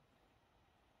sides.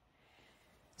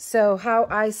 So how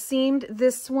I seamed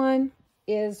this one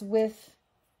is with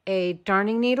a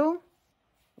darning needle,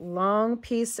 long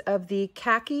piece of the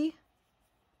khaki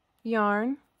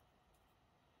yarn.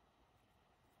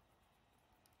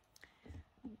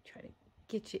 Let me try to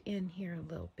get you in here a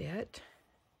little bit.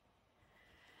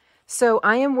 So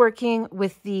I am working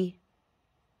with the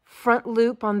front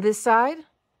loop on this side,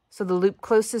 so the loop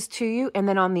closest to you, and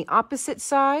then on the opposite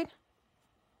side,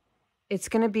 it's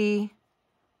going to be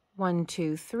 1,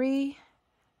 2, 3,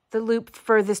 the loop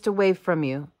furthest away from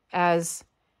you. As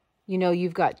you know,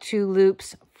 you've got 2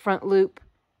 loops, front loop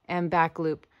and back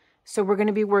loop. So we're going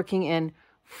to be working in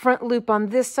front loop on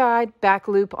this side, back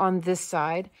loop on this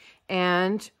side,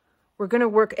 and we're going to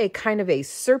work a kind of a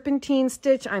serpentine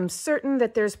stitch. I'm certain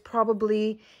that there's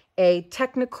probably a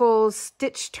technical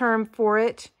stitch term for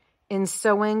it in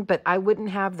sewing, but I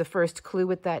wouldn't have the first clue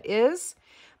what that is.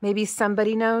 Maybe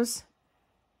somebody knows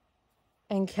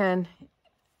and can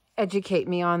educate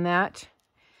me on that.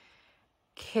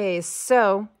 Okay,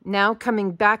 so now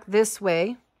coming back this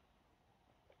way,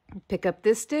 pick up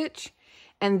this stitch,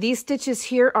 and these stitches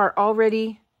here are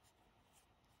already,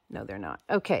 no, they're not.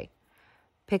 Okay,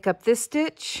 pick up this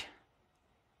stitch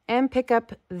and pick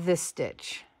up this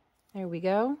stitch. There we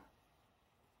go.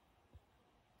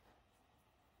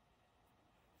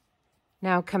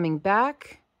 Now coming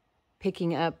back,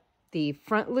 picking up the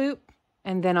front loop,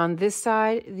 and then on this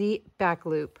side, the back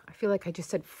loop. I feel like I just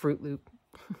said Fruit Loop.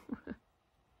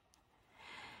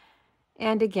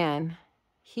 And again,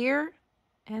 here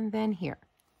and then here.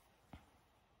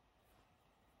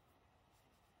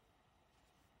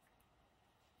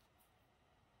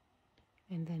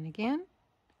 And then again,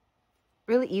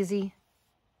 really easy.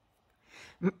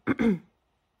 And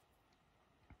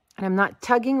I'm not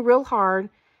tugging real hard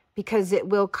because it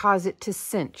will cause it to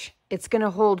cinch. It's going to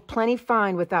hold plenty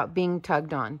fine without being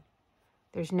tugged on.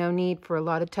 There's no need for a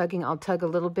lot of tugging. I'll tug a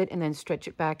little bit and then stretch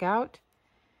it back out.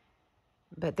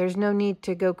 But there's no need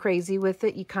to go crazy with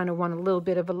it. You kind of want a little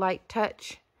bit of a light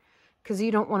touch because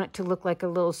you don't want it to look like a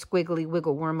little squiggly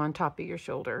wiggle worm on top of your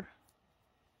shoulder.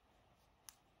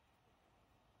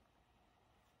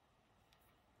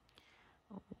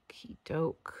 Okie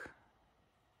doke.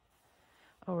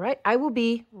 All right, I will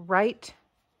be right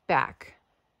back.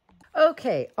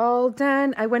 Okay, all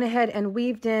done. I went ahead and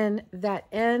weaved in that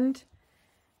end.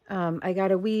 I got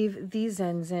to weave these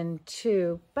ends in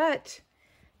too, but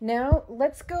now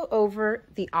let's go over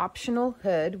the optional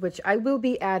hood, which I will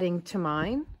be adding to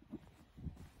mine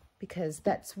because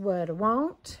that's what I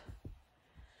want.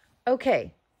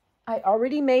 Okay, I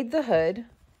already made the hood.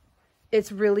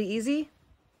 It's really easy.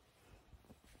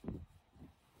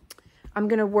 I'm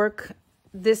going to work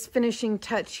this finishing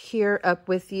touch here up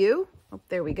with you. Oh,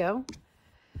 there we go.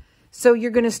 So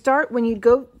you're going to start, when you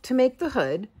go to make the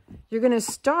hood, you're going to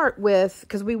start with,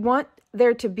 because we want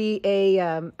there to be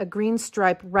a green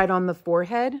stripe right on the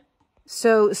forehead.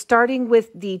 So starting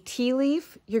with the tea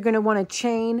leaf, you're going to want to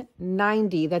chain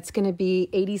 90. That's going to be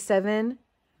 87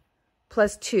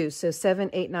 plus 2. So 7,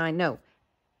 8, 9. No,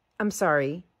 I'm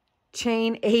sorry.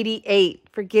 Chain 88.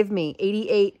 Forgive me.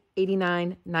 88,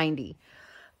 89, 90.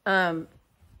 And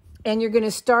you're going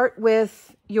to start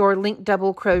with your link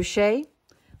double crochet.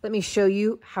 Let me show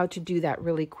you how to do that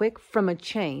really quick from a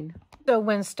chain. So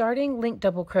when starting link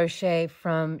double crochet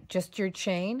from just your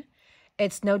chain,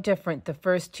 it's no different. The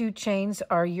first 2 chains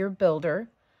are your builder.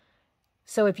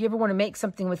 So if you ever want to make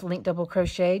something with link double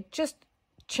crochet, just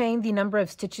chain the number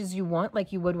of stitches you want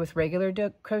like you would with regular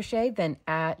crochet, then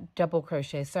add double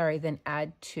crochet, then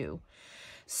add 2.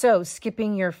 So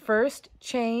skipping your first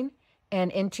chain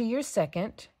and into your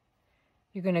second,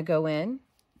 you're going to go in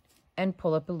and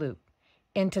pull up a loop.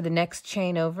 Into the next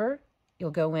chain over, you'll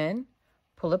go in,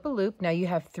 pull up a loop. Now you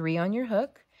have 3 on your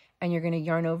hook, and you're going to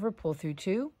yarn over, pull through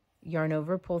 2, yarn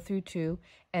over, pull through 2,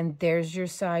 and there's your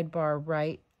sidebar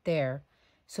right there.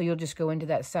 So you'll just go into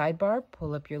that sidebar,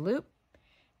 pull up your loop,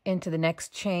 into the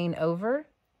next chain over,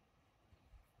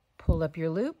 pull up your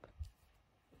loop,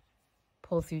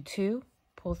 pull through 2,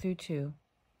 pull through 2,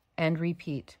 and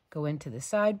repeat. Go into the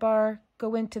sidebar,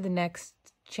 go into the next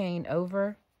chain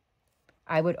over.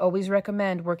 I would always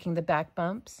recommend working the back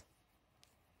bumps.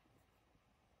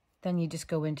 Then you just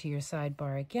go into your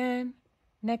sidebar again,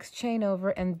 next chain over,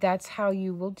 and that's how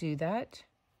you will do that.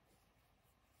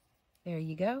 There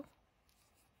you go.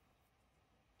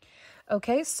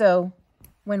 Okay, so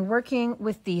when working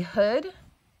with the hood,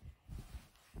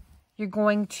 you're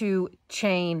going to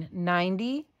chain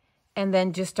 90 and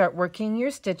then just start working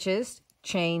your stitches.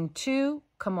 Chain 2,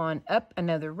 come on up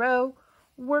another row,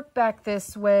 work back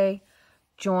this way,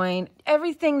 join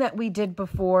everything that we did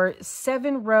before,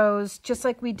 7 rows, just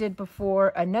like we did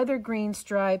before, another green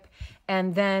stripe,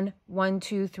 and then 1,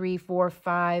 2, 3, 4,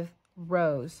 5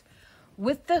 rows.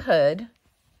 With the hood,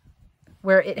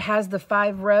 where it has the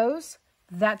 5 rows,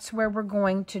 that's where we're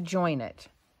going to join it,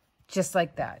 just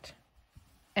like that.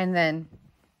 And then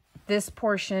this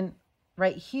portion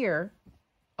right here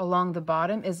along the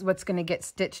bottom is what's going to get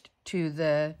stitched to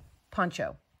the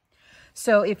poncho.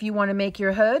 So if you want to make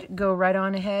your hood, go right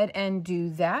on ahead and do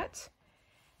that.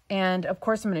 And of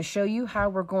course, I'm going to show you how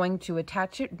we're going to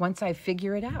attach it once I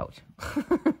figure it out.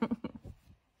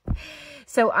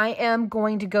 So I am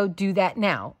going to go do that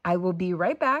now. I will be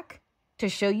right back to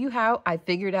show you how I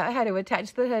figured out how to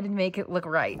attach the hood and make it look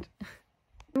right.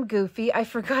 I'm goofy. I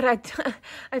forgot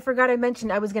I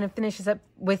mentioned I was going to finish this up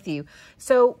with you.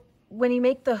 So when you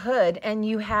make the hood and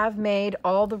you have made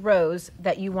all the rows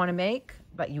that you want to make,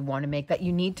 that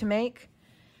you need to make,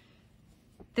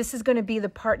 this is going to be the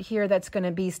part here that's going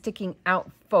to be sticking out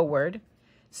forward.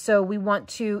 So we want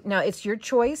to, now it's your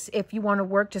choice if you want to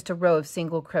work just a row of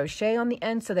single crochet on the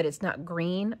end so that it's not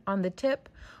green on the tip,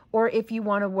 or if you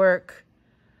want to work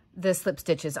the slip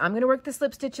stitches. I'm going to work the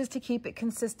slip stitches to keep it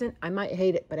consistent. I might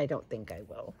hate it, but I don't think I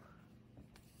will.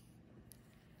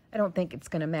 I don't think it's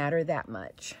going to matter that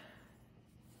much.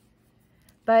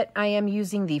 But I am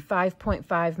using the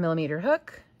 5.5 millimeter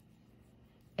hook.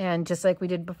 And just like we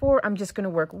did before, I'm just going to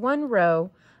work 1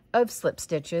 row of slip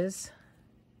stitches.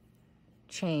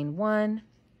 Chain 1,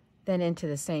 then into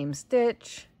the same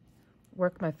stitch,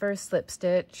 work my first slip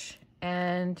stitch,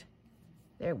 and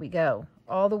there we go.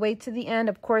 All the way to the end.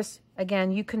 Of course,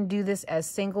 again, you can do this as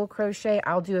single crochet.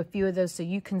 I'll do a few of those so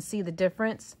you can see the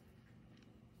difference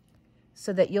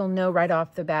so that you'll know right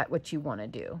off the bat what you want to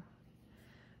do.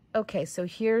 Okay, so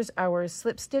here's our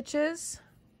slip stitches.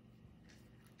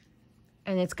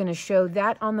 And it's going to show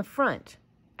that on the front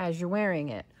as you're wearing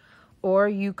it. Or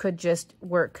you could just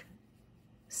work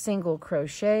single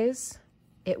crochets.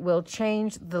 It will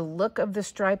change the look of the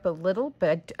stripe a little,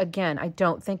 but again, I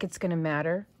don't think it's going to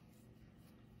matter.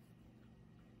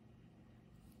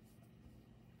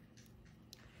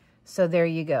 So there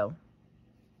you go.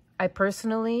 I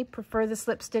personally prefer the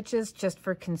slip stitches just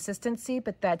for consistency,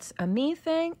 but that's a me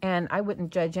thing, and I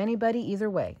wouldn't judge anybody either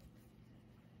way.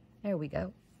 There we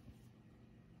go.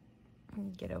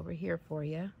 Get over here for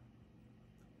you.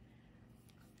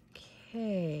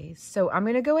 Okay, so I'm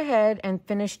going to go ahead and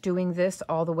finish doing this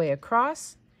all the way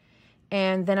across,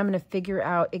 and then I'm going to figure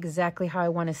out exactly how I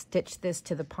want to stitch this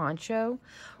to the poncho.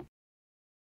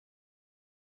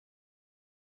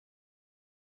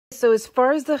 So as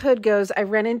far as the hood goes, I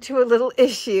ran into a little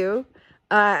issue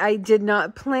I did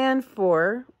not plan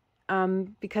for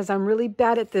because I'm really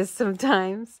bad at this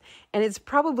sometimes, and it's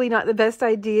probably not the best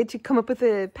idea to come up with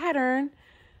a pattern,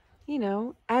 you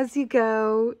know, as you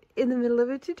go in the middle of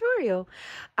a tutorial.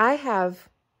 I have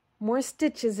more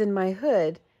stitches in my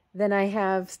hood than I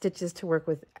have stitches to work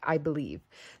with, I believe.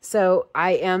 So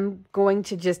I am going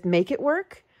to just make it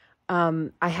work. I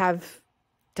have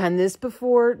done this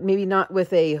before, maybe not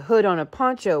with a hood on a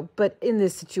poncho, but in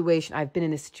this situation, I've been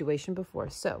in this situation before.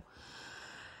 So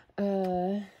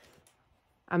I'm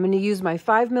going to use my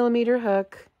 5 millimeter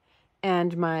hook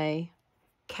and my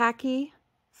khaki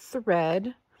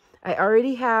thread. I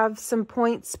already have some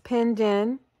points pinned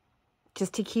in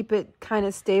just to keep it kind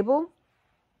of stable.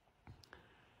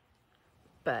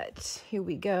 But here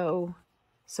we go.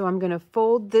 So I'm going to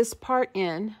fold this part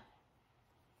in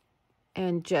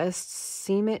and just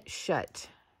seam it shut.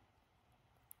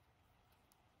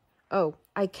 Oh,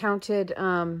 I counted,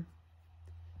 I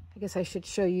guess I should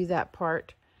show you that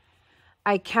part.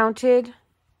 I counted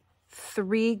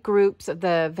 3 groups of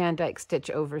the Van Dyke stitch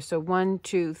over. So 1,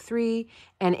 2, 3,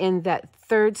 and in that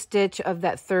third stitch of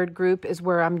that third group is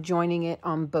where I'm joining it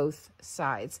on both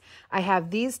sides. I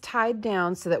have these tied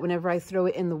down so that whenever I throw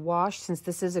it in the wash, since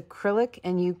this is acrylic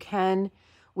and you can,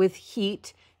 with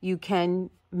heat, you can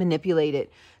manipulate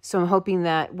it. So I'm hoping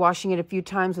that washing it a few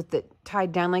times with it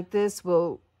tied down like this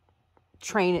will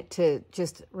train it to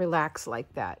just relax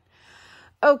like that.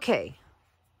 Okay,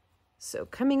 So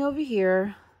coming over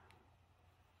here,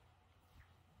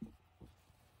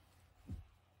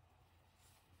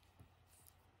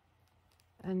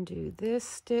 undo this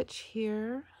stitch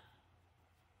here.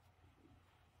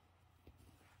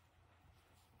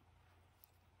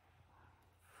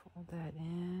 Fold that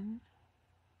in.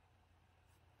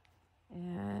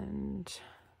 And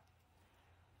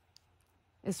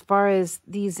as far as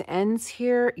these ends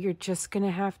here, you're just going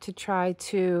to have to try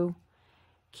to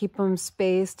keep them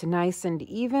spaced nice and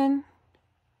even.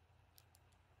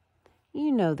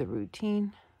 You know the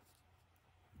routine.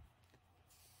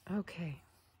 Okay.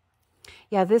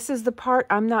 Yeah, this is the part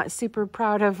I'm not super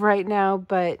proud of right now,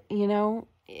 but you know,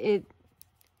 it's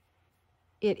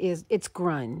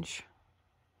grunge.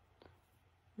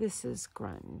 This is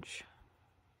grunge.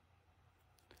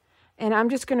 And I'm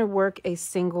just going to work a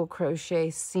single crochet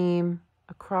seam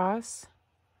across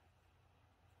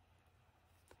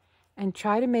and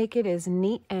try to make it as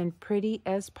neat and pretty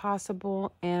as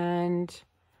possible, and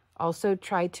also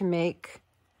try to make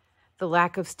the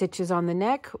lack of stitches on the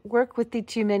neck work with the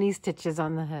too many stitches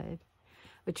on the hood,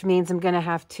 which means I'm going to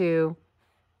have to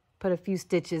put a few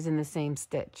stitches in the same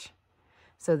stitch.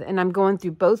 So, and I'm going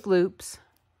through both loops,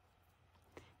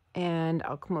 and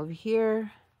I'll come over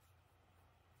here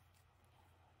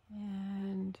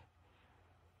and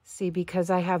see, because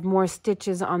I have more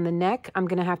stitches on the neck, I'm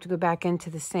going to have to go back into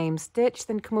the same stitch,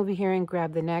 then come over here and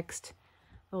grab the next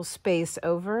little space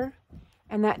over,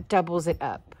 and that doubles it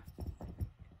up.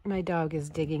 My dog is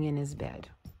digging in his bed.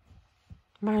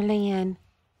 Marlene.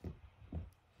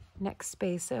 Next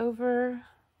space over.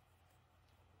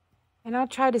 And I'll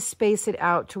try to space it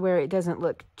out to where it doesn't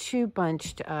look too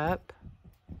bunched up.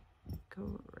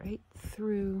 Go right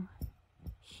through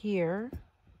here.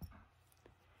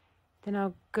 Then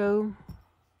I'll go,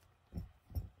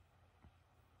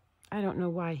 I don't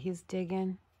know why he's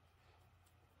digging.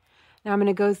 Now I'm going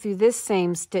to go through this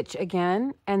same stitch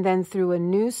again, and then through a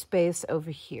new space over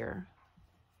here.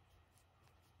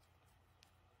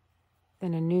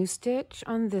 Then a new stitch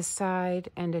on this side,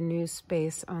 and a new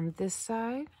space on this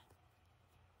side.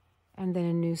 And then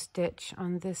a new stitch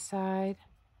on this side,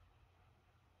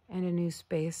 and a new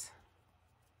space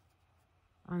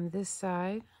on this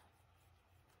side.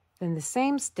 Then the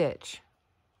same stitch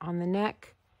on the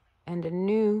neck, and a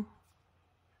new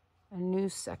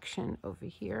section over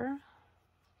here.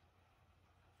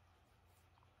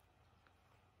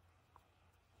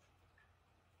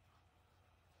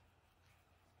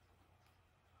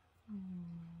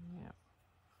 Yeah.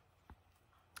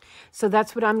 So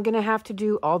that's what I'm going to have to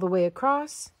do all the way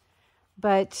across,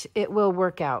 but it will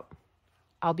work out.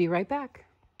 I'll be right back.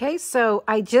 Okay, so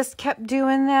I just kept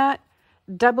doing that,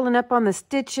 doubling up on the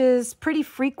stitches pretty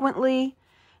frequently,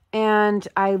 and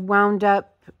I wound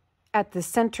up at the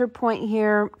center point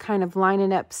here, kind of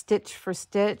lining up stitch for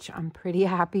stitch. I'm pretty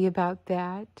happy about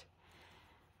that.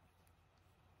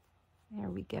 There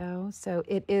we go. So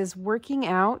it is working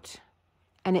out,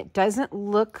 and it doesn't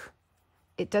look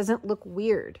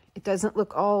weird. It doesn't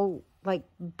look all like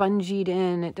bungeed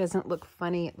in. It doesn't look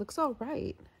funny. It looks all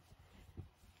right.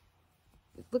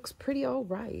 It looks pretty all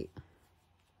right.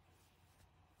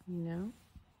 You know,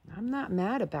 I'm not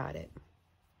mad about it.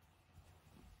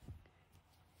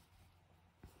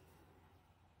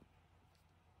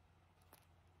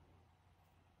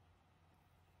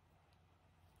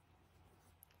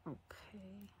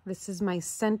 Okay, this is my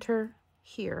center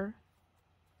here.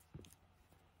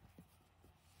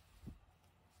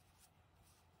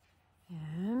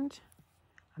 And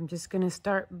I'm just going to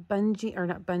start bungee, or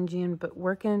not bungeeing, but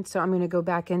working. So I'm going to go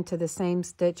back into the same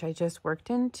stitch I just worked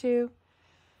into,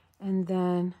 and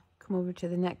then come over to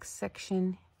the next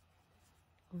section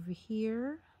over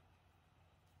here.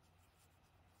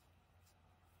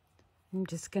 I'm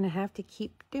just going to have to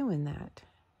keep doing that.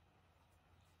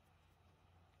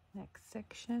 Next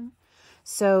section.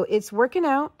 So it's working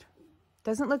out.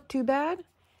 Doesn't look too bad.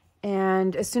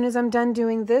 And as soon as I'm done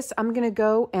doing this, I'm going to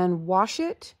go and wash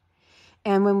it.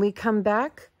 And when we come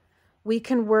back, we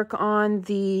can work on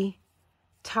the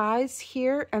ties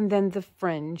here and then the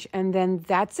fringe. And then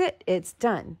that's it. It's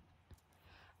done.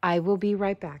 I will be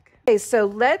right back. Okay, so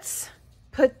let's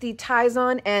put the ties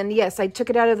on. And yes, I took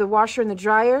it out of the washer and the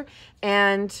dryer,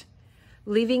 and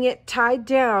leaving it tied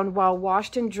down while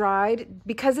washed and dried,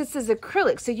 because this is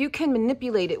acrylic, so you can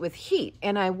manipulate it with heat.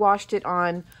 And I washed it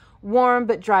on warm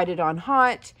but dried it on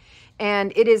hot,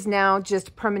 and it is now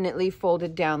just permanently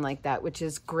folded down like that, which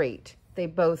is great. They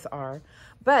both are.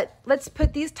 But let's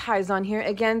put these ties on here.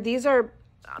 Again, these are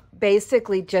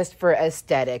basically just for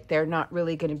aesthetic. They're not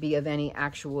really going to be of any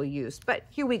actual use, but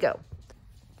here we go.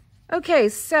 Okay,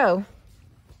 so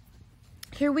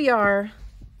here we are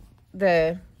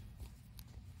the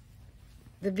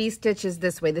V-stitch is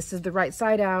this way. This is the right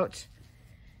side out.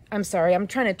 I'm sorry, I'm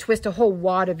trying to twist a whole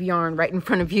wad of yarn right in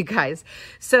front of you guys.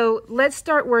 So let's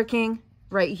start working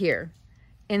right here.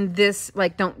 In this,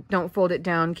 like, don't fold it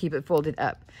down, keep it folded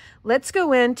up. Let's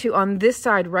go into, on this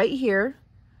side right here,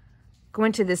 go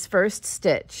into this first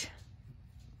stitch.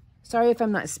 Sorry if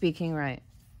I'm not speaking right.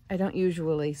 I don't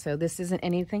usually, so this isn't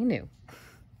anything new.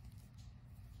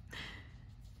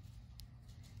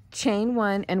 Chain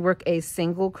one and work a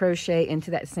single crochet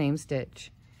into that same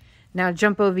stitch. Now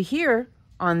jump over here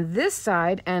on this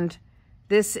side, and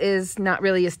this is not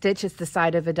really a stitch, it's the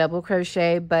side of a double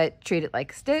crochet, but treat it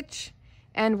like a stitch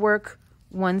and work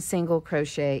one single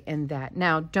crochet in that.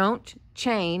 Now don't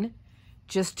chain,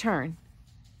 just turn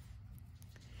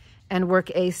and work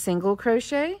a single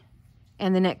crochet,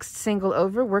 and the next single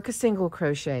over, work a single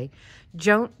crochet.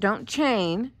 Don't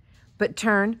chain, but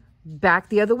turn back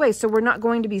the other way. So we're not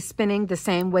going to be spinning the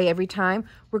same way every time.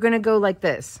 We're going to go like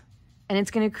this, and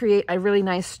it's going to create a really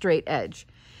nice straight edge.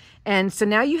 And so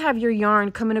now you have your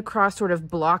yarn coming across, sort of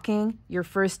blocking your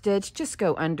first stitch. Just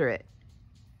go under it,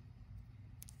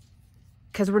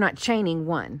 because we're not chaining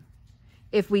one.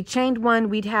 If we chained one,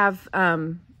 we'd have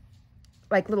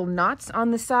like little knots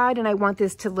on the side, and I want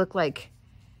this to look like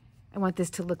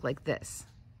this.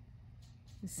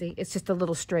 You see, it's just a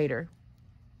little straighter.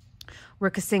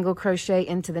 Work a single crochet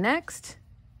into the next,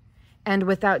 and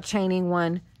without chaining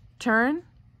one, turn,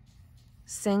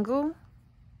 single,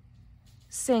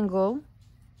 single,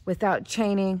 without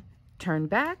chaining, turn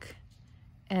back,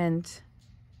 and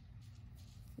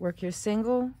work your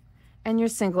single and your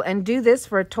single, and do this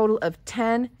for a total of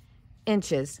 10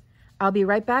 inches. I'll be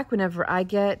right back whenever I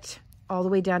get all the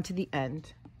way down to the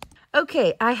end.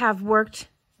 Okay, I have worked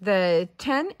the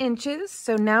 10 inches,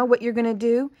 so now what you're going to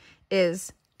do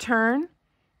is turn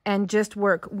and just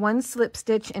work one slip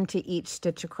stitch into each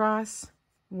stitch across,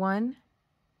 one,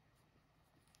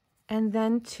 and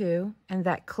then two, and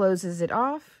that closes it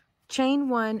off. Chain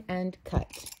one and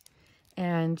cut,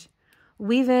 and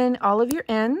weave in all of your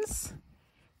ends.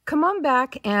 Come on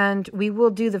back and we will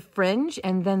do the fringe,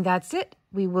 and then that's it.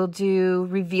 We will do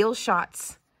reveal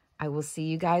shots. I will see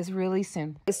you guys really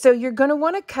soon. So you're going to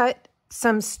want to cut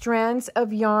some strands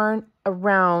of yarn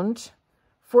around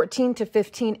 14 to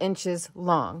 15 inches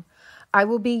long. I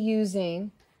will be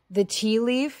using the tea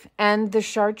leaf and the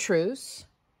chartreuse.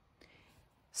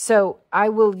 So I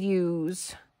will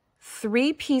use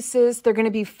 3 pieces. They're going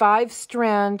to be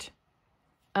 5-strand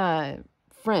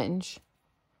fringe.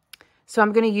 So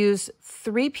I'm going to use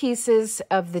 3 pieces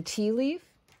of the tea leaf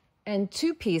and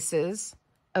 2 pieces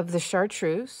of the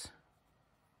chartreuse.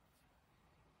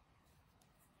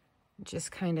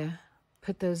 Just kind of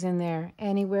put those in there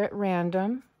anywhere at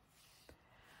random.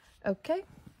 Okay.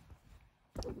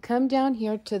 Come down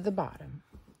here to the bottom.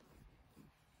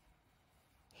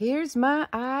 Here's my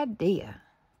idea.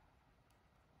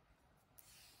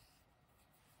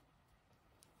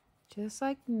 Just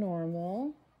like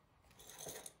normal.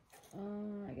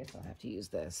 I guess I'll have to use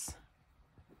this.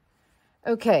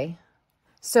 Okay,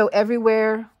 so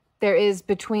everywhere there is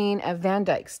between a Van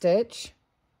Dyke stitch,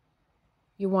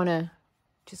 you want to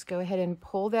just go ahead and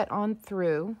pull that on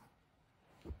through.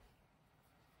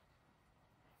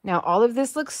 Now all of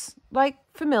this looks like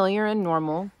familiar and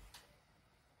normal,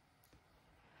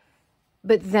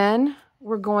 but then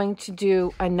we're going to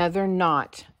do another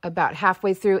knot about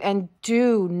halfway through, and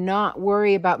do not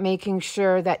worry about making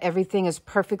sure that everything is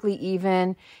perfectly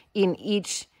even in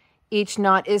each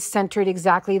knot is centered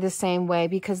exactly the same way,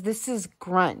 because this is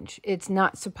grunge. It's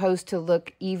not supposed to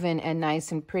look even and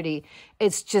nice and pretty.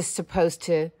 It's just supposed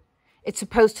to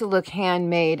look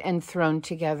handmade and thrown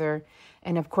together.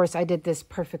 And of course I did this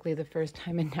perfectly the first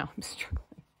time, and now I'm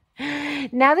struggling.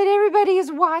 Now that everybody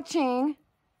is watching,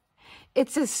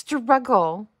 it's a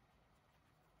struggle.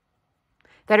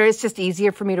 That it's just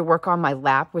easier for me to work on my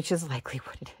lap, which is likely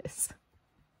what it is.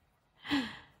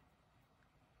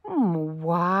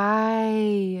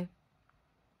 Why?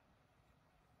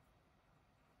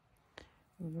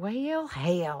 Well,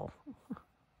 hell.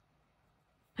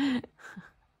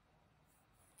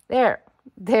 There,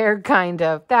 kind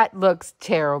of. That looks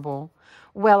terrible.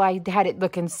 Well, I had it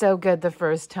looking so good the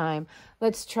first time.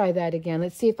 Let's try that again.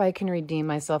 Let's see if I can redeem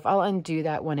myself. I'll undo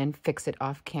that one and fix it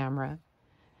off camera.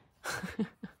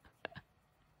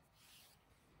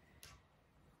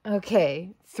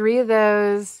 Okay, 3 of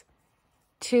those,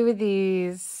 2 of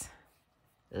these.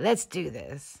 Let's do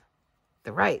this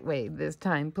the right way this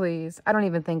time, please. I don't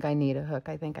even think I need a hook.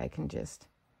 I think I can just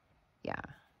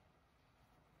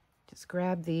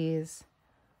grab these,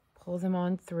 pull them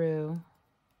on through.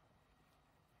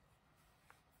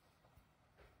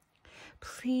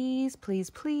 Please, please,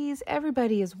 please,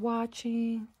 everybody is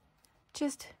watching.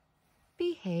 Just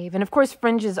behave. And of course,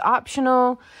 fringe is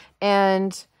optional.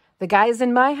 And the guys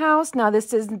in my house, now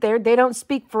this isn't there, they don't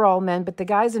speak for all men, but the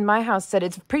guys in my house said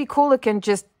it's pretty cool looking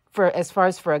just for as far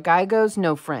as for a guy goes,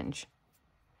 no fringe.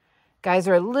 Guys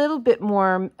are a little bit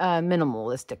more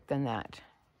minimalistic than that.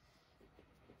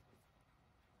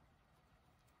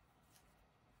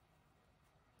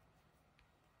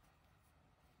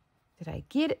 Did I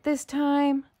get it this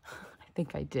time? I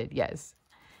think I did, yes.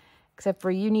 Except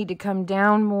for you need to come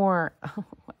down more. Oh,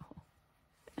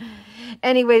 well.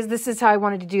 Anyways, this is how I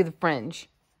wanted to do the fringe.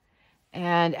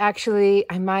 And actually,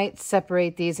 I might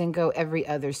separate these and go every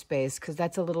other space because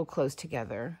that's a little close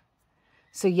together.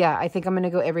 So yeah, I think I'm going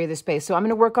to go every other space. So I'm going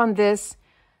to work on this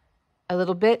a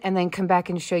little bit and then come back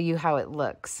and show you how it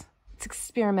looks. It's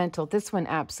experimental. This one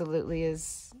absolutely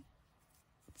is,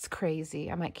 it's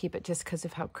crazy. I might keep it just because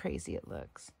of how crazy it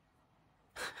looks.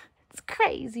 It's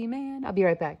crazy, man. I'll be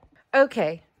right back.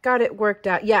 Okay, got it worked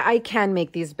out. Yeah, I can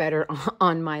make these better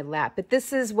on my lap, but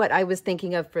this is what I was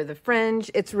thinking of for the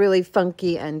fringe. It's really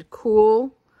funky and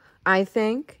cool, I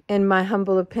think, in my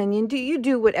humble opinion. You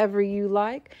do whatever you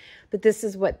like, but this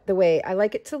is the way I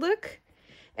like it to look.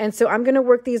 And so I'm going to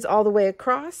work these all the way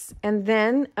across, and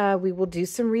then we will do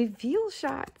some reveal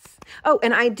shots. Oh,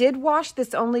 and I did wash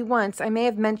this only once. I may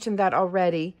have mentioned that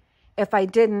already. If I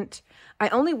didn't, I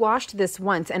only washed this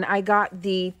once, and I got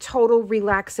the total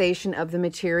relaxation of the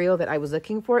material that I was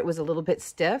looking for. It was a little bit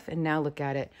stiff, and now look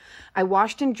at it. I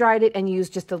washed and dried it and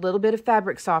used just a little bit of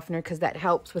fabric softener because that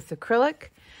helps with acrylic.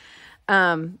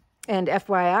 And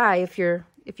FYI, if you're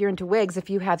into wigs, if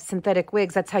you have synthetic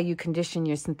wigs, that's how you condition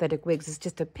your synthetic wigs. It's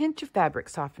just a pinch of fabric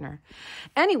softener.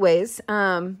 Anyways,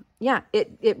 yeah,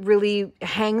 it really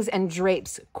hangs and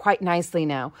drapes quite nicely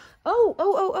now.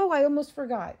 Oh, I almost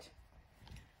forgot.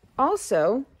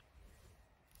 Also,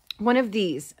 one of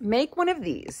these, make one of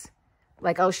these.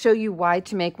 Like, I'll show you why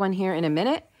to make one here in a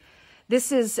minute.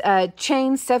 This is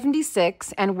chain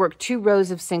 76 and work 2 rows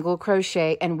of single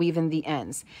crochet and weave in the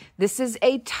ends. This is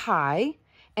a tie,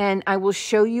 and I will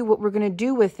show you what we're going to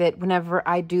do with it whenever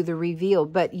I do the reveal.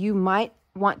 But you might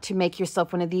want to make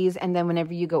yourself one of these, and then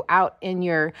whenever you go out in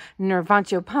your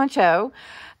Nirvancho poncho,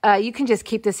 you can just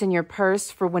keep this in your purse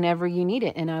for whenever you need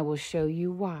it, and I will show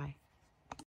you why.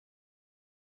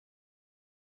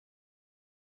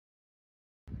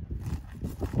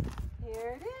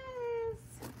 Here it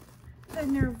is, the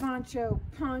Nirvancho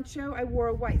poncho. I wore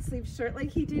a white sleeve shirt like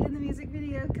he did in the music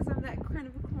video because I'm that kind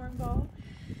of a cornball.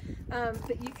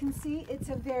 But you can see it's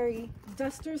a very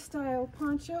duster style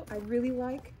poncho. I really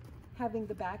like having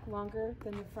the back longer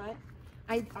than the front.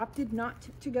 I opted not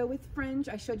to go with fringe.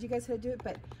 I showed you guys how to do it,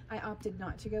 but I opted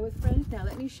not to go with fringe. Now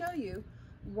let me show you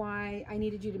why I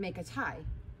needed you to make a tie.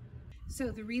 So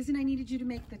the reason I needed you to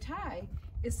make the tie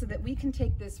is so that we can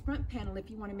take this front panel, if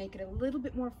you want to make it a little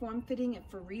bit more form-fitting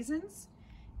for reasons,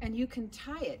 and you can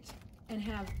tie it and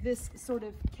have this sort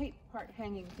of cape part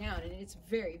hanging down, and it's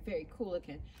very, very cool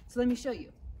looking. So let me show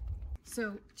you.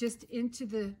 So just into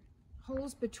the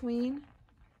holes between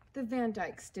the Van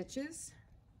Dyke stitches,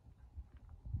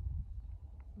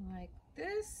 like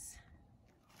this,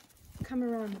 come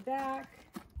around the back.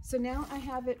 So now I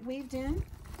have it weaved in,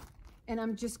 and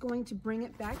I'm just going to bring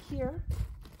it back here,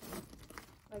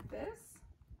 like this,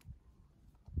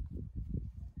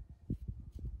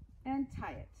 and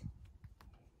tie it.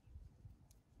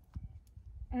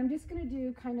 And I'm just going to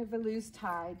do kind of a loose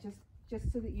tie,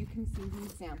 just so that you can see the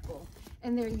example.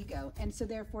 And there you go. And so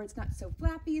therefore it's not so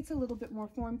flappy, it's a little bit more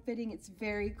form-fitting, it's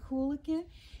very cool looking,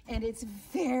 and it's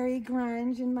very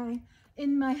grunge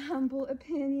in my humble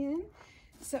opinion.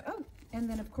 So, oh, and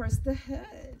then of course the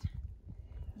hood.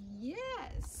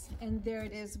 Yes, and there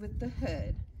it is with the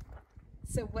hood.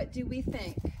 So what do we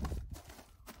think?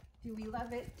 Do we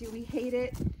love it? Do we hate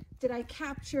it? Did I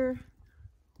capture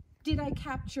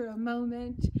a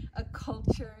moment, a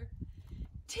culture?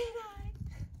 Did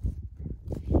I?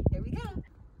 Here we go.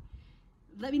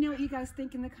 Let me know what you guys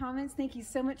think in the comments. Thank you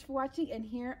so much for watching, and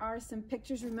here are some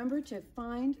pictures. Remember to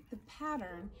find the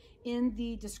pattern in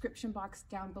the description box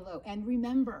down below. And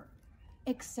remember,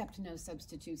 accept no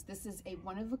substitutes. This is a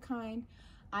one-of-a-kind.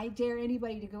 I dare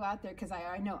anybody to go out there, because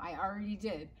I know I already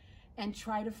did, and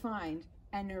try to find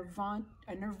a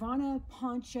Nirvana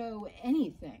poncho,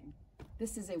 anything.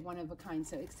 This is a one-of-a-kind,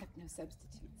 so accept no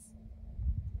substitutes.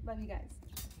 Love you guys.